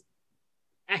also is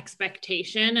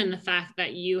expectation, and the fact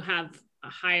that you have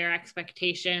higher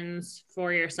expectations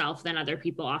for yourself than other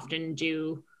people often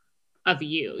do of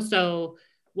you. So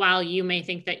while you may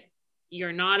think that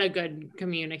you're not a good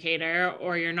communicator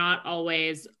or you're not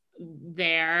always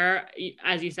there,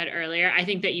 as you said earlier, I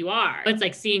think that you are. It's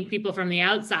like seeing people from the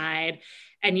outside,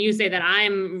 and you say that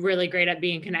I'm really great at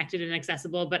being connected and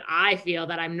accessible, but I feel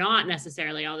that I'm not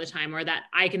necessarily all the time, or that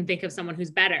I can think of someone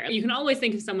who's better. You can always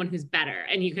think of someone who's better,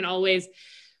 and you can always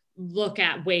look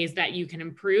at ways that you can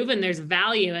improve. And there's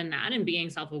value in that, and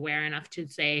being self-aware enough to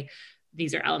say,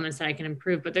 these are elements that I can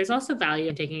improve. But there's also value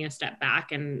in taking a step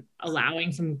back and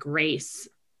allowing some grace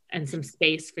and some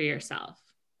space for yourself.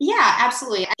 Yeah,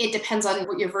 absolutely. It depends on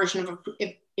what your version of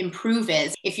improve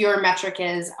is. If your metric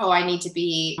is, I need to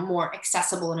be more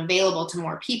accessible and available to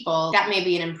more people, that may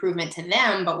be an improvement to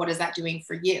them, but what is that doing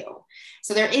for you?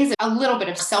 So there is a little bit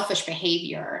of selfish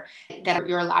behavior that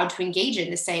you're allowed to engage in,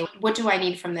 to say, what do I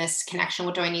need from this connection?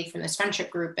 What do I need from this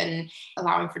friendship group? And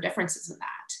allowing for differences in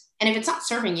that. And if it's not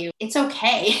serving you, it's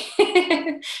okay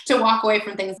to walk away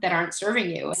from things that aren't serving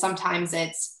you. Sometimes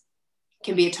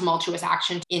can be a tumultuous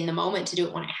action in the moment to do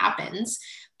it when it happens.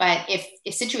 But if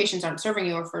situations aren't serving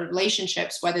you, or for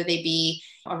relationships, whether they be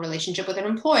a relationship with an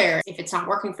employer, if it's not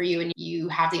working for you and you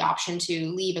have the option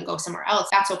to leave and go somewhere else,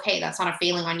 that's okay. That's not a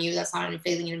failing on you. That's not a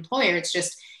failing an employer. It's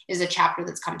just is a chapter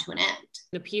that's come to an end.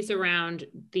 The piece around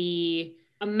the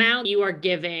amount you are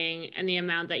giving and the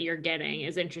amount that you're getting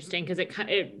is interesting, because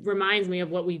it reminds me of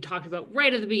what we talked about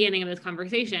right at the beginning of this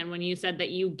conversation, when you said that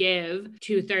you give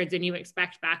 2/3 and you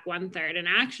expect back 1/3. And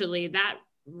actually that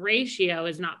ratio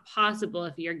is not possible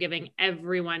if you're giving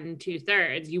everyone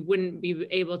 2/3. You wouldn't be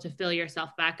able to fill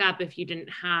yourself back up if you didn't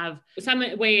have some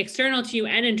way external to you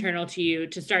and internal to you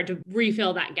to start to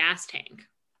refill that gas tank.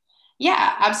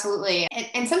 Yeah, absolutely.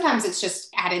 And sometimes it's just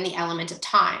adding the element of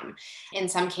time. In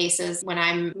some cases, when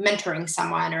I'm mentoring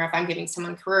someone, or if I'm giving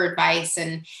someone career advice,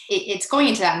 and it's going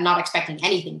into that not expecting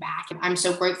anything back. I'm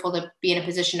so grateful to be in a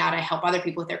position now to help other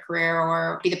people with their career,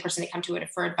 or be the person they come to it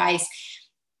for advice.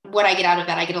 What I get out of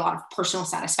that, I get a lot of personal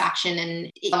satisfaction,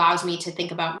 and it allows me to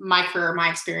think about my career, my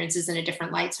experiences in a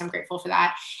different light. So I'm grateful for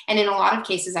that. And in a lot of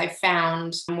cases, I've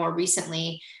found more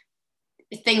recently,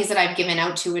 things that I've given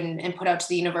out to and put out to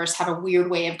the universe have a weird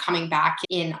way of coming back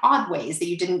in odd ways that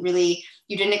you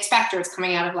didn't expect, or it's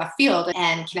coming out of left field.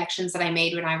 And connections that I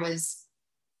made when I was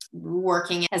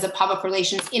working as a public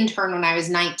relations intern when I was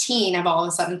 19 have all of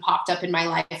a sudden popped up in my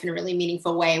life in a really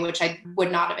meaningful way, which I would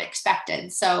not have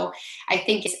expected. So I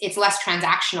think it's less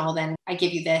transactional than I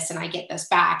give you this and I get this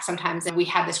back. Sometimes we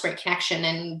had this great connection,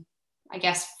 and I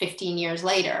guess 15 years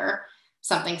later,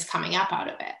 something's coming up out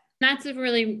of it. That's a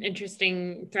really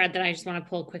interesting thread that I just want to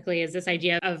pull quickly, is this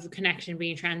idea of connection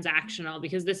being transactional,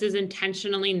 because this is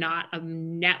intentionally not a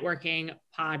networking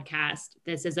podcast.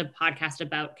 This is a podcast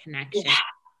about connection. Yeah.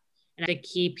 And the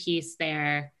key piece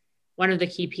there, one of the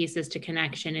key pieces to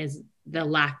connection is the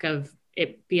lack of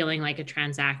it feeling like a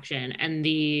transaction and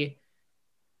the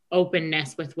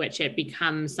openness with which it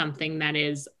becomes something that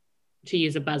is, to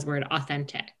use a buzzword,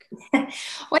 authentic.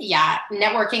 Well, yeah,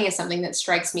 networking is something that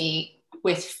strikes me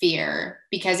with fear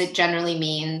because it generally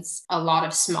means a lot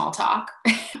of small talk,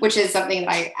 which is something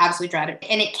that I absolutely dread.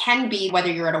 And it can be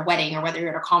whether you're at a wedding or whether you're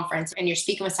at a conference and you're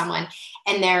speaking with someone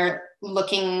and they're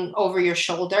looking over your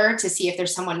shoulder to see if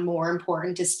there's someone more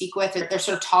important to speak with, or they're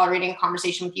sort of tolerating a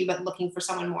conversation with you, but looking for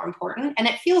someone more important. And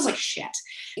it feels like shit.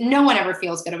 No one ever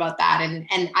feels good about that.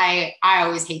 And I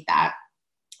always hate that.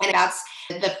 And that's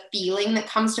the feeling that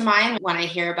comes to mind when I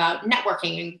hear about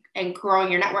networking and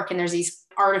growing your network. And there's these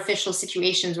artificial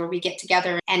situations where we get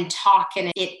together and talk,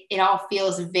 and it all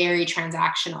feels very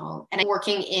transactional. And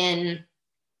working in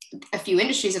a few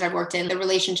industries that I've worked in, the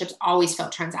relationships always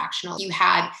felt transactional.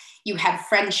 You had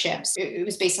friendships. It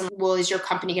was based on, well, is your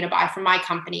company going to buy from my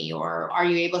company? Or are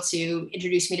you able to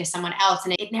introduce me to someone else?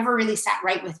 And it never really sat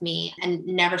right with me, and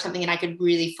never something that I could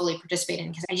really fully participate in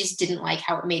because I just didn't like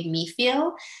how it made me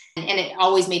feel. And it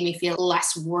always made me feel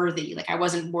less worthy. Like I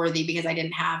wasn't worthy because I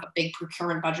didn't have a big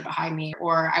procurement budget behind me,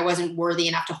 or I wasn't worthy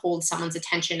enough to hold someone's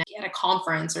attention at a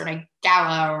conference or at a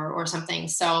gala or something.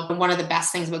 So one of the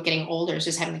best things about getting older is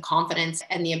just having the confidence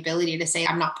and the ability to say,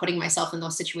 I'm not putting myself in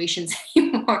those situations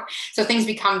anymore. So things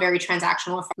become very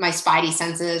transactional. My spidey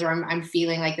senses, or I'm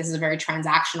feeling like this is a very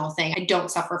transactional thing. I don't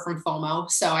suffer from FOMO,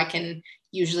 so I can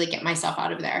usually get myself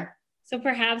out of there. So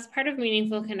perhaps part of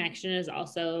meaningful connection is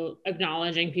also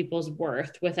acknowledging people's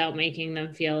worth without making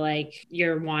them feel like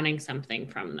you're wanting something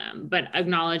from them, but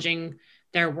acknowledging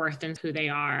their worth and who they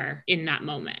are in that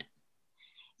moment.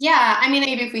 Yeah, I mean,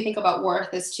 maybe if we think about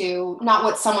worth as to not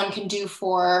what someone can do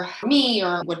for me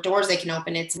or what doors they can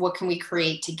open, it's what can we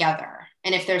create together?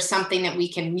 And if there's something that we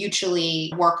can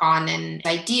mutually work on and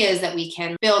ideas that we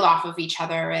can build off of each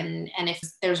other, and if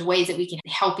there's ways that we can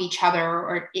help each other,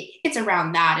 or it's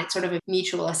around that, it's sort of a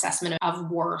mutual assessment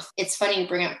of worth. It's funny you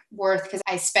bring up worth because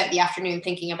I spent the afternoon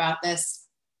thinking about this,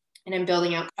 and I'm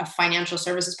building out a financial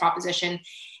services proposition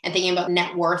and thinking about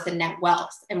net worth and net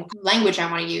wealth and language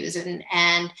I want to use.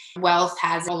 And wealth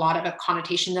has a lot of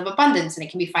connotations of abundance, and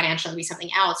it can be financial, it can be something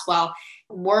else. Well,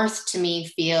 worth to me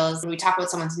feels, when we talk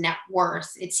about someone's net worth,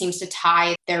 it seems to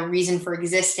tie their reason for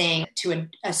existing to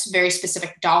a very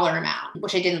specific dollar amount,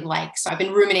 which I didn't like. So I've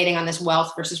been ruminating on this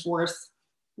wealth versus worth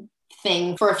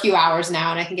thing for a few hours now,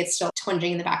 and I think it's still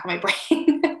twinging in the back of my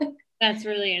brain. That's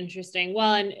really interesting.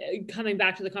 Well, and coming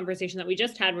back to the conversation that we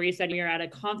just had, where you said you're at a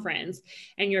conference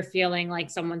and you're feeling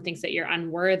like someone thinks that you're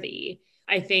unworthy,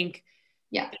 I think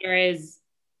there is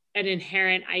an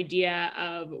inherent idea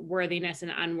of worthiness and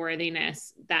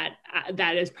unworthiness that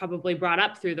is probably brought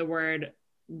up through the word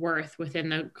worth within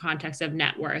the context of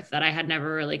net worth that I had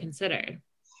never really considered.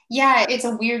 Yeah, it's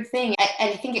a weird thing.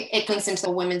 I think it links into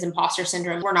the women's imposter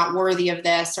syndrome. We're not worthy of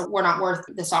this, or we're not worth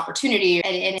this opportunity.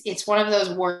 And it's one of those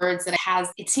words that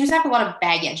it seems to have a lot of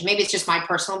baggage. Maybe it's just my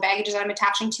personal baggage that I'm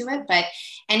attaching to it. But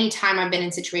anytime I've been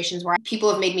in situations where people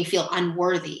have made me feel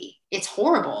unworthy, it's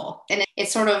horrible. And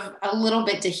it's sort of a little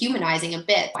bit dehumanizing a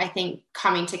bit. I think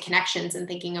coming to connections and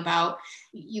thinking about,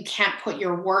 you can't put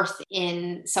your worth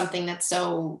in something that's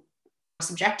so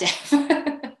subjective.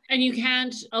 And you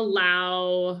can't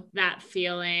allow that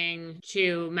feeling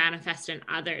to manifest in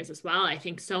others as well. I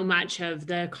think so much of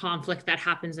the conflict that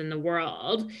happens in the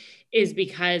world is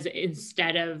because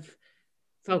instead of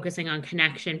focusing on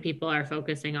connection, people are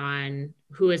focusing on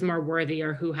who is more worthy,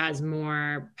 or who has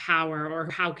more power,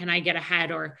 or how can I get ahead,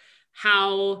 or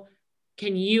how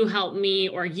can you help me,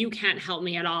 or you can't help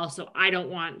me at all, so I don't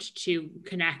want to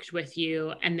connect with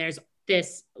you. And there's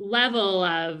this level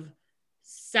of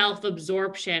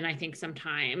self-absorption, I think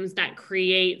sometimes, that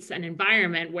creates an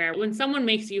environment where when someone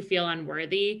makes you feel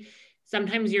unworthy,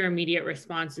 sometimes your immediate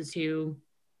response is to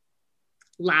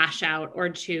lash out or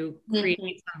to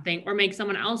create something or make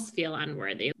someone else feel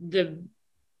unworthy. The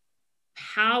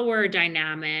power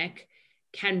dynamic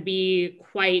can be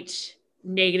quite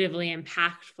negatively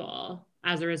impactful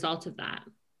as a result of that.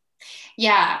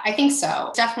 Yeah, I think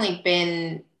so. Definitely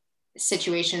been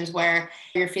situations where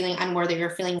you're feeling unworthy, you're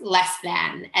feeling less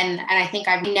than. And I think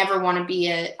I never want to be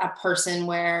a person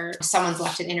where someone's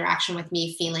left an interaction with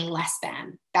me feeling less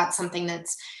than. That's something that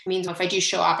means if I do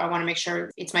show up, I want to make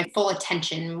sure it's my full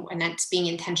attention, and that's being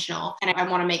intentional. And I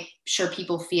want to make sure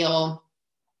people feel,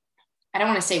 I don't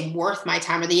want to say worth my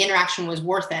time, or the interaction was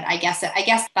worth it. I guess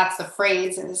that's the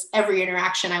phrase, is every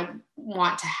interaction I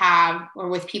want to have, or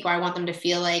with people, I want them to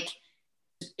feel like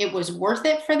it was worth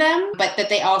it for them, but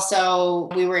that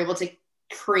we were able to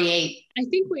create. I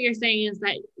think what you're saying is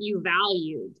that you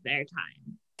valued their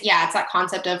time. Yeah, it's that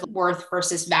concept of worth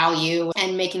versus value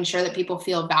and making sure that people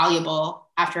feel valuable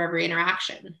after every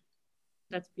interaction.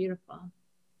 That's beautiful.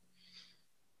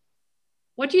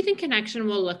 What do you think connection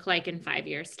will look like in 5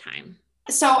 years' time?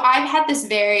 So I've had this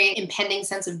very impending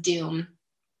sense of doom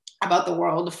about the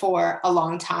world for a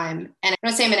long time. And I'm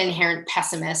not saying I'm an inherent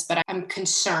pessimist, but I'm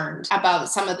concerned about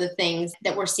some of the things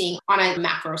that we're seeing on a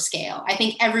macro scale. I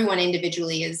think everyone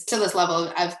individually is to this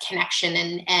level of connection.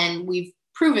 And we've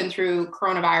proven through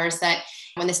coronavirus that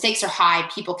when the stakes are high,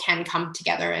 people can come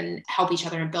together and help each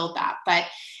other and build that. But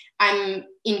I'm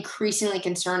increasingly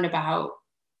concerned about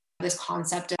this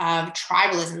concept of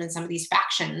tribalism in some of these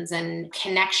factions, and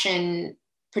connection,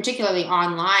 particularly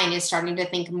online, is starting to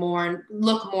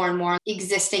look more and more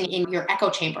existing in your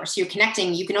echo chamber. So you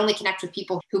can only connect with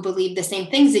people who believe the same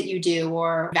things that you do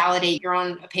or validate your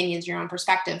own opinions, your own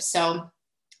perspectives. So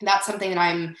that's something that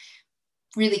I'm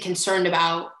really concerned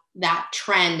about, that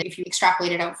trend. If you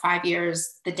extrapolate it out 5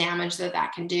 years, the damage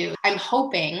that can do. I'm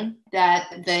hoping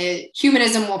that the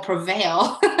humanism will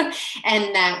prevail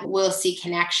and that we'll see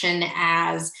connection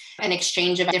as an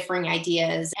exchange of differing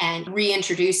ideas and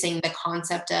reintroducing the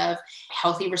concept of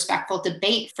healthy, respectful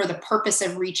debate for the purpose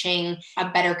of reaching a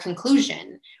better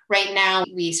conclusion. Right now,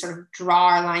 we sort of draw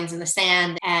our lines in the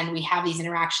sand and we have these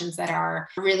interactions that are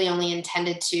really only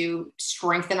intended to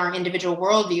strengthen our individual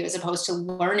worldview as opposed to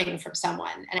learning from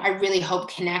someone. And I really hope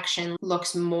connection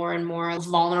looks more and more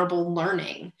vulnerable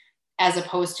learning as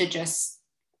opposed to just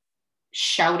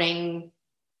shouting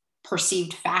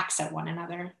perceived facts at one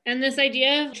another. And this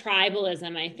idea of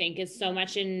tribalism, I think, is so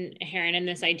much inherent in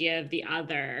this idea of the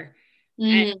other.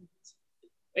 And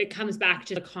it comes back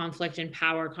to the conflict and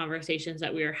power conversations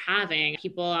that we were having.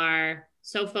 People are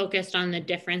so focused on the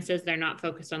differences, they're not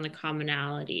focused on the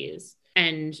commonalities.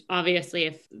 And obviously,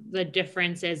 if the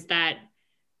difference is that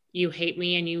you hate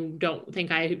me and you don't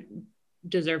think I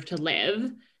deserve to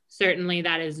live, certainly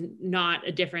that is not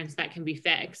a difference that can be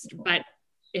fixed. But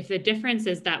if the difference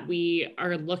is that we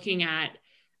are looking at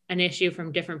an issue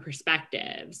from different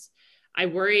perspectives, I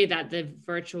worry that the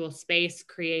virtual space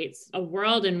creates a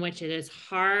world in which it is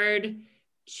hard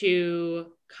to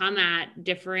come at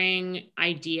differing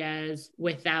ideas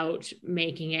without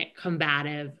making it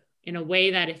combative, in a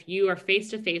way that if you are face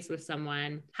to face with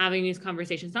someone, having these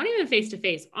conversations, not even face to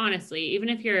face, honestly, even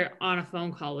if you're on a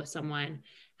phone call with someone,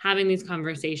 having these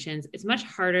conversations, it's much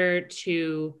harder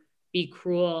to be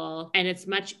cruel, and it's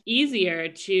much easier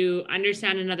to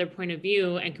understand another point of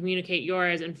view and communicate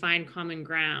yours and find common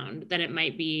ground than it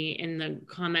might be in the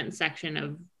comment section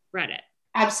of Reddit.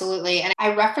 Absolutely. And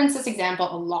I reference this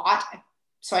example a lot.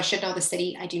 So I should know the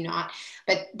city. I do not.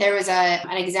 But there was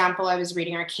an example. I was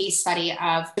reading our case study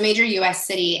of a major US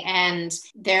city, and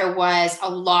there was a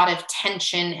lot of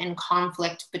tension and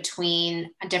conflict between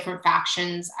different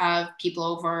factions of people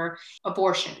over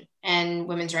abortion and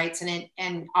women's rights in it.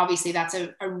 And obviously that's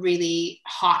a really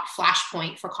hot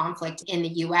flashpoint for conflict in the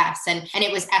US. And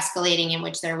it was escalating, in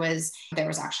which there was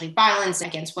actually violence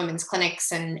against women's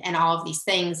clinics and all of these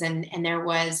things. And there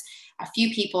was a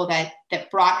few people that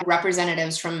brought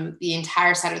representatives from the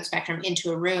entire side of the spectrum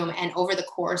into a room. And over the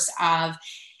course of,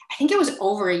 I think it was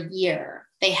over a year,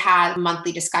 they had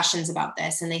monthly discussions about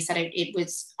this. And they said it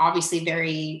was obviously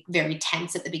very, very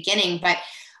tense at the beginning, but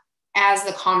as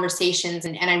the conversations,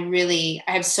 and I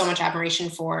have so much admiration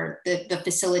for the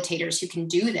facilitators who can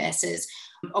do this, is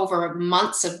over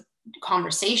months of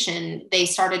conversation, they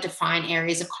started to find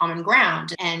areas of common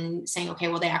ground and saying, okay,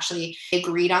 well, they actually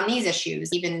agreed on these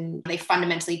issues. Even they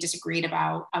fundamentally disagreed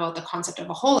about the concept of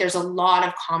a whole. There's a lot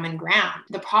of common ground.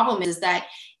 The problem is that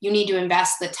you need to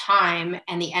invest the time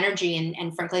and the energy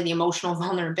and frankly, the emotional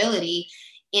vulnerability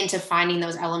into finding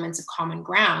those elements of common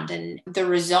ground. And the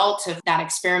result of that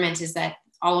experiment is that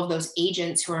all of those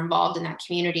agents who are involved in that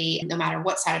community, no matter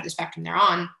what side of the spectrum they're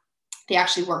on, they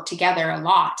actually work together a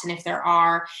lot. And if there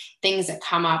are things that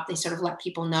come up, they sort of let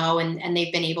people know, and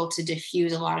they've been able to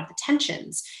diffuse a lot of the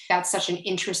tensions. That's such an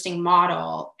interesting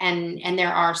model. And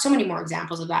there are so many more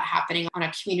examples of that happening on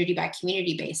a community by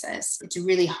community basis. It's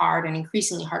really hard and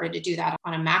increasingly harder to do that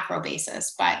on a macro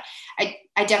basis. But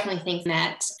I definitely think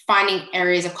that finding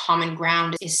areas of common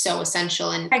ground is so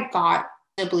essential. And I got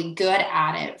reasonably good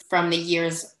at it from the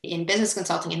years in business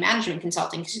consulting and management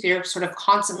consulting, because you're sort of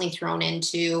constantly thrown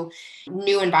into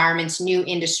new environments, new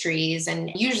industries.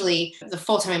 And usually the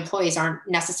full-time employees aren't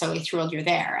necessarily thrilled you're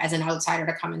there as an outsider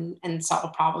to come and solve a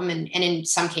problem. And in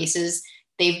some cases,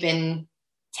 they've been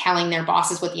telling their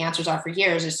bosses what the answers are for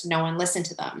years, just no one listened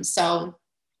to them. So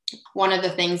One of the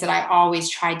things that I always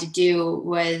tried to do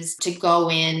was to go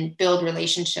in, build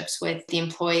relationships with the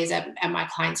employees at my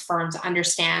clients' firms,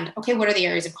 understand, okay, what are the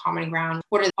areas of common ground?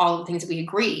 What are all the things that we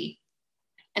agree?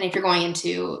 And if you're going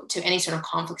into any sort of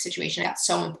conflict situation, that's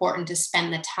so important to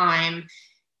spend the time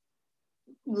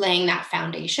laying that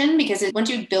foundation, because once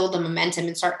you build the momentum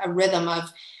and start a rhythm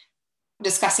of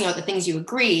discussing out the things you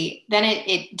agree, then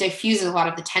it diffuses a lot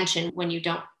of the tension when you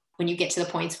get to the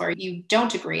points where you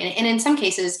don't agree. And in some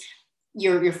cases,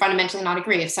 you're fundamentally not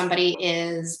agree. If somebody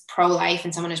is pro-life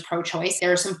and someone is pro-choice,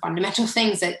 there are some fundamental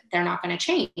things that they're not going to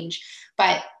change.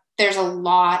 But there's a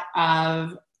lot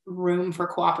of room for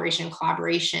cooperation and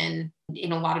collaboration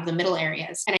in a lot of the middle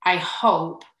areas. And I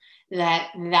hope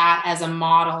that as a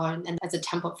model and as a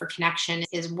template for connection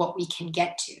is what we can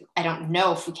get to. I don't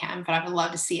know if we can, but I would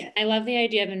love to see it. I love the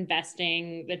idea of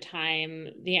investing the time,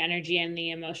 the energy, and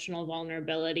the emotional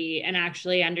vulnerability, and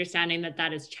actually understanding that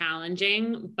that is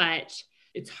challenging, but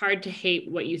it's hard to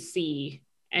hate what you see.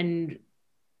 And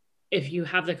if you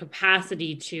have the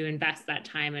capacity to invest that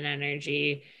time and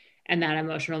energy and that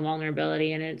emotional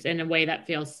vulnerability, and it's in a way that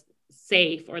feels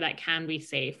safe or that can be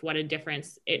safe, what a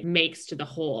difference it makes to the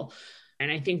whole. And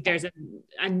I think there's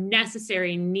a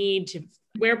necessary need to,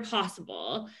 where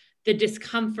possible, the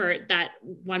discomfort that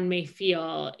one may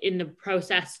feel in the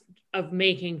process of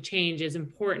making change is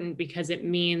important, because it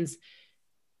means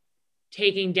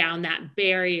taking down that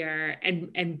barrier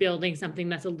and building something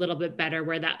that's a little bit better,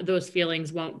 where those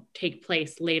feelings won't take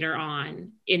place later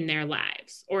on in their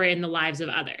lives or in the lives of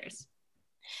others.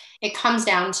 It comes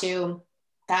down to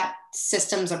that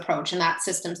systems approach and that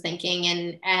systems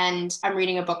thinking. And I'm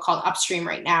reading a book called Upstream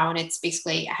right now. And it's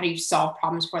basically, how do you solve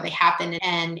problems before they happen?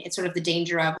 And it's sort of the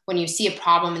danger of when you see a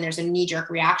problem and there's a knee-jerk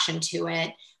reaction to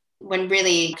it, when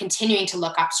really continuing to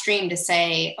look upstream to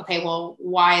say, okay, well,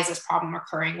 why is this problem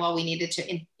occurring? Well, we needed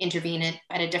to intervene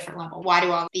at a different level. Why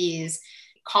do all these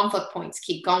conflict points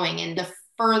keep going? And the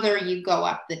further you go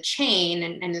up the chain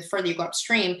and the further you go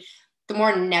upstream, the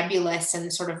more nebulous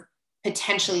and sort of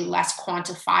potentially less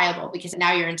quantifiable, because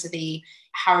now you're into the,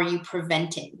 how are you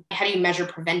preventing? How do you measure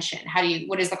prevention?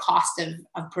 What is the cost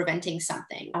of preventing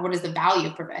something? Or what is the value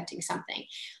of preventing something?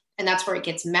 And that's where it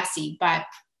gets messy. But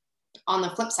on the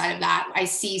flip side of that, I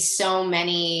see so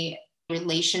many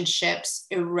relationships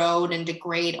erode and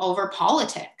degrade over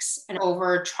politics and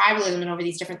over tribalism and over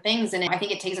these different things. And I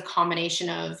think it takes a combination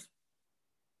of,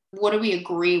 what do we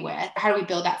agree with? How do we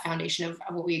build that foundation of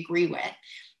what we agree with?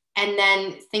 And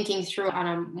then thinking through on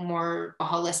a more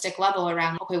holistic level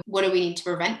around, okay, what do we need to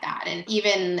prevent that? And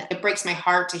even it breaks my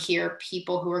heart to hear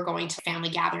people who are going to family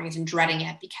gatherings and dreading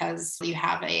it because you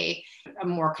have a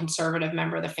more conservative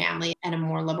member of the family and a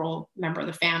more liberal member of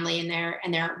the family, and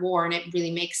they're at war. And it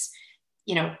really makes,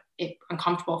 it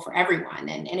uncomfortable for everyone.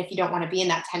 And if you don't want to be in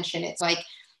that tension, it's like,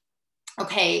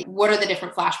 okay, what are the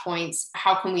different flashpoints?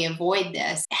 How can we avoid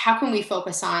this? How can we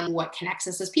focus on what connects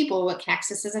us as people, what connects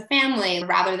us as a family,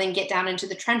 rather than get down into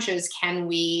the trenches? Can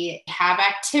we have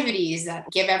activities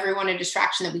that give everyone a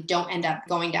distraction, that we don't end up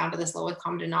going down to this lowest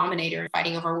common denominator and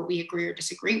fighting over what we agree or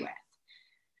disagree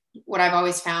with? What I've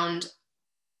always found,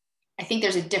 I think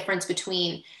there's a difference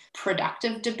between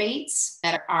productive debates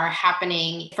that are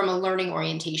happening from a learning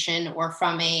orientation or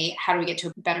from a how do we get to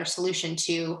a better solution,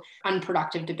 to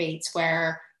unproductive debates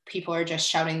where people are just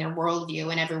shouting their worldview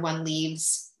and everyone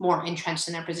leaves more entrenched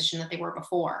in their position than they were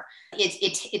before.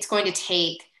 It's going to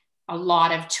take a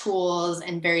lot of tools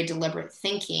and very deliberate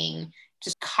thinking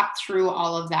to cut through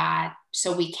all of that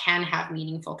so we can have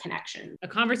meaningful connection. A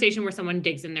conversation where someone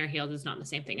digs in their heels is not the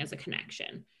same thing as a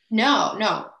connection.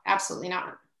 No, absolutely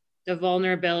not. The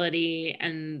vulnerability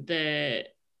and the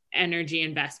energy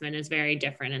investment is very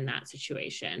different in that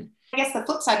situation. I guess the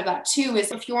flip side of that too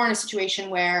is if you're in a situation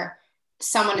where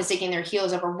someone is digging their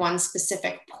heels over one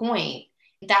specific point,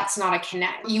 that's not a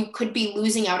connect. You could be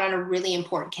losing out on a really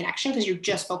important connection because you're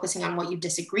just focusing on what you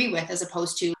disagree with, as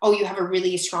opposed to, oh, you have a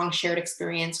really strong shared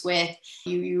experience with,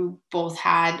 you both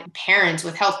had parents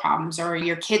with health problems, or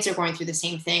your kids are going through the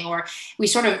same thing, or we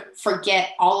sort of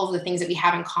forget all of the things that we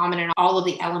have in common and all of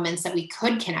the elements that we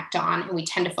could connect on. And we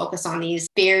tend to focus on these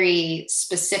very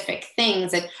specific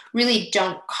things that really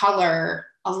don't color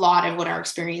a lot of what our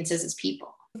experience is as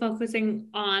people. Focusing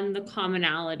on the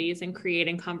commonalities and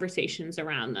creating conversations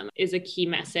around them is a key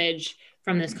message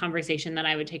from this conversation that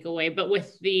I would take away. But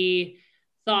with the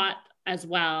thought as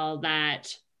well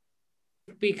that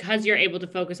because you're able to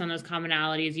focus on those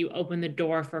commonalities, you open the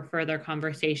door for further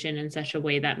conversation in such a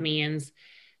way that means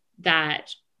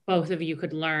that both of you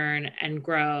could learn and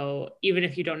grow, even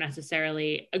if you don't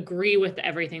necessarily agree with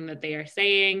everything that they are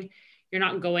saying. You're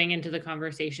not going into the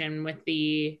conversation with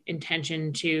the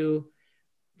intention to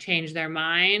change their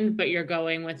mind, but you're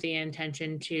going with the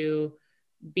intention to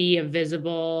be a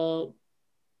visible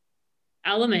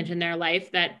element in their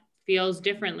life that feels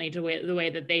differently to the way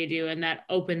that they do, and that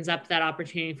opens up that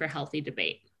opportunity for healthy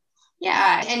debate.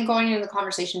 Yeah. And going into the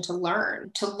conversation to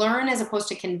learn as opposed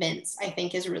to convince, I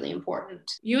think is really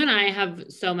important. You and I have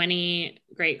so many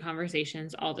great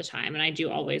conversations all the time, and I do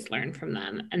always learn from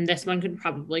them. And this one could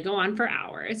probably go on for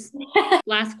hours.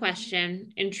 Last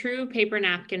question. In true paper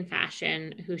napkin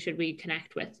fashion, who should we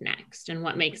connect with next, and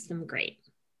what makes them great?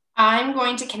 I'm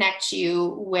going to connect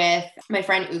you with my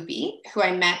friend Upi, who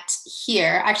I met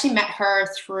here. I actually met her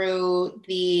through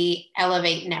the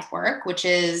Elevate Network, which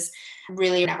is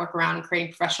really a network around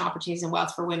creating professional opportunities and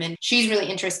wealth for women. She's really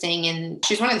interesting, and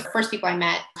she's one of the first people I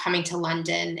met coming to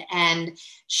London. And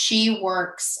she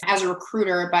works as a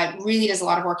recruiter, but really does a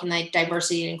lot of work in the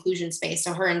diversity and inclusion space.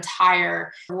 So her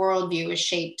entire worldview is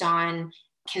shaped on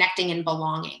connecting and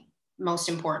belonging, most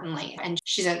importantly. And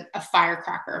she's a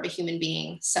firecracker of a human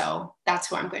being. So that's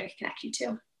who I'm going to connect you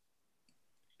to.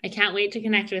 I can't wait to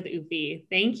connect with Upi.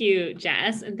 Thank you,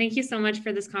 Jess. And thank you so much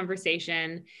for this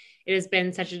conversation. It has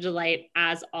been such a delight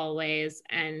as always.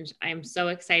 And I'm so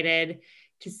excited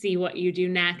to see what you do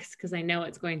next, because I know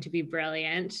it's going to be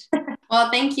brilliant. Well,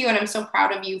 thank you. And I'm so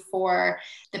proud of you for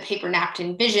the paper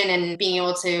napkin vision and being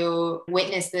able to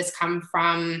witness this come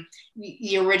from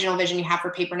the original vision you have for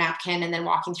paper napkin and then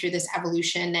walking through this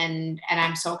evolution. And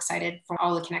I'm so excited for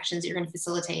all the connections that you're going to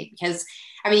facilitate, because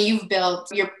I mean,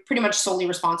 you're pretty much solely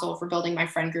responsible for building my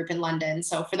friend group in London.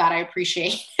 So for that, I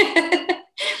appreciate it.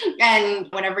 And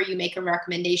whenever you make a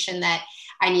recommendation that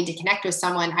I need to connect with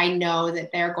someone, I know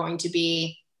that they're going to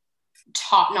be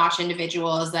top-notch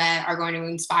individuals that are going to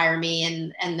inspire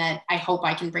me, and that I hope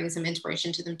I can bring some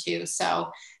inspiration to them too.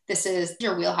 So this is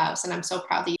your wheelhouse, and I'm so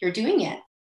proud that you're doing it.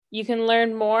 You can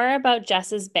learn more about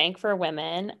Jess's Bank for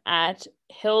Women at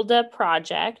Hilda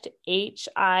Project, HILDA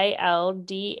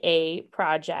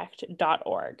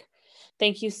project.org.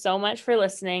 Thank you so much for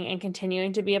listening and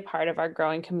continuing to be a part of our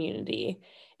growing community.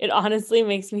 It honestly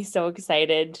makes me so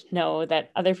excited to know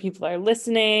that other people are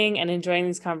listening and enjoying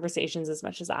these conversations as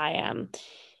much as I am.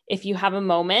 If you have a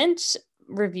moment,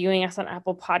 reviewing us on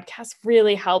Apple Podcasts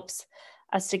really helps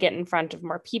us to get in front of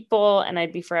more people, and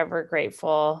I'd be forever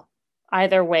grateful.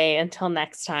 Either way, until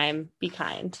next time, be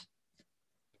kind.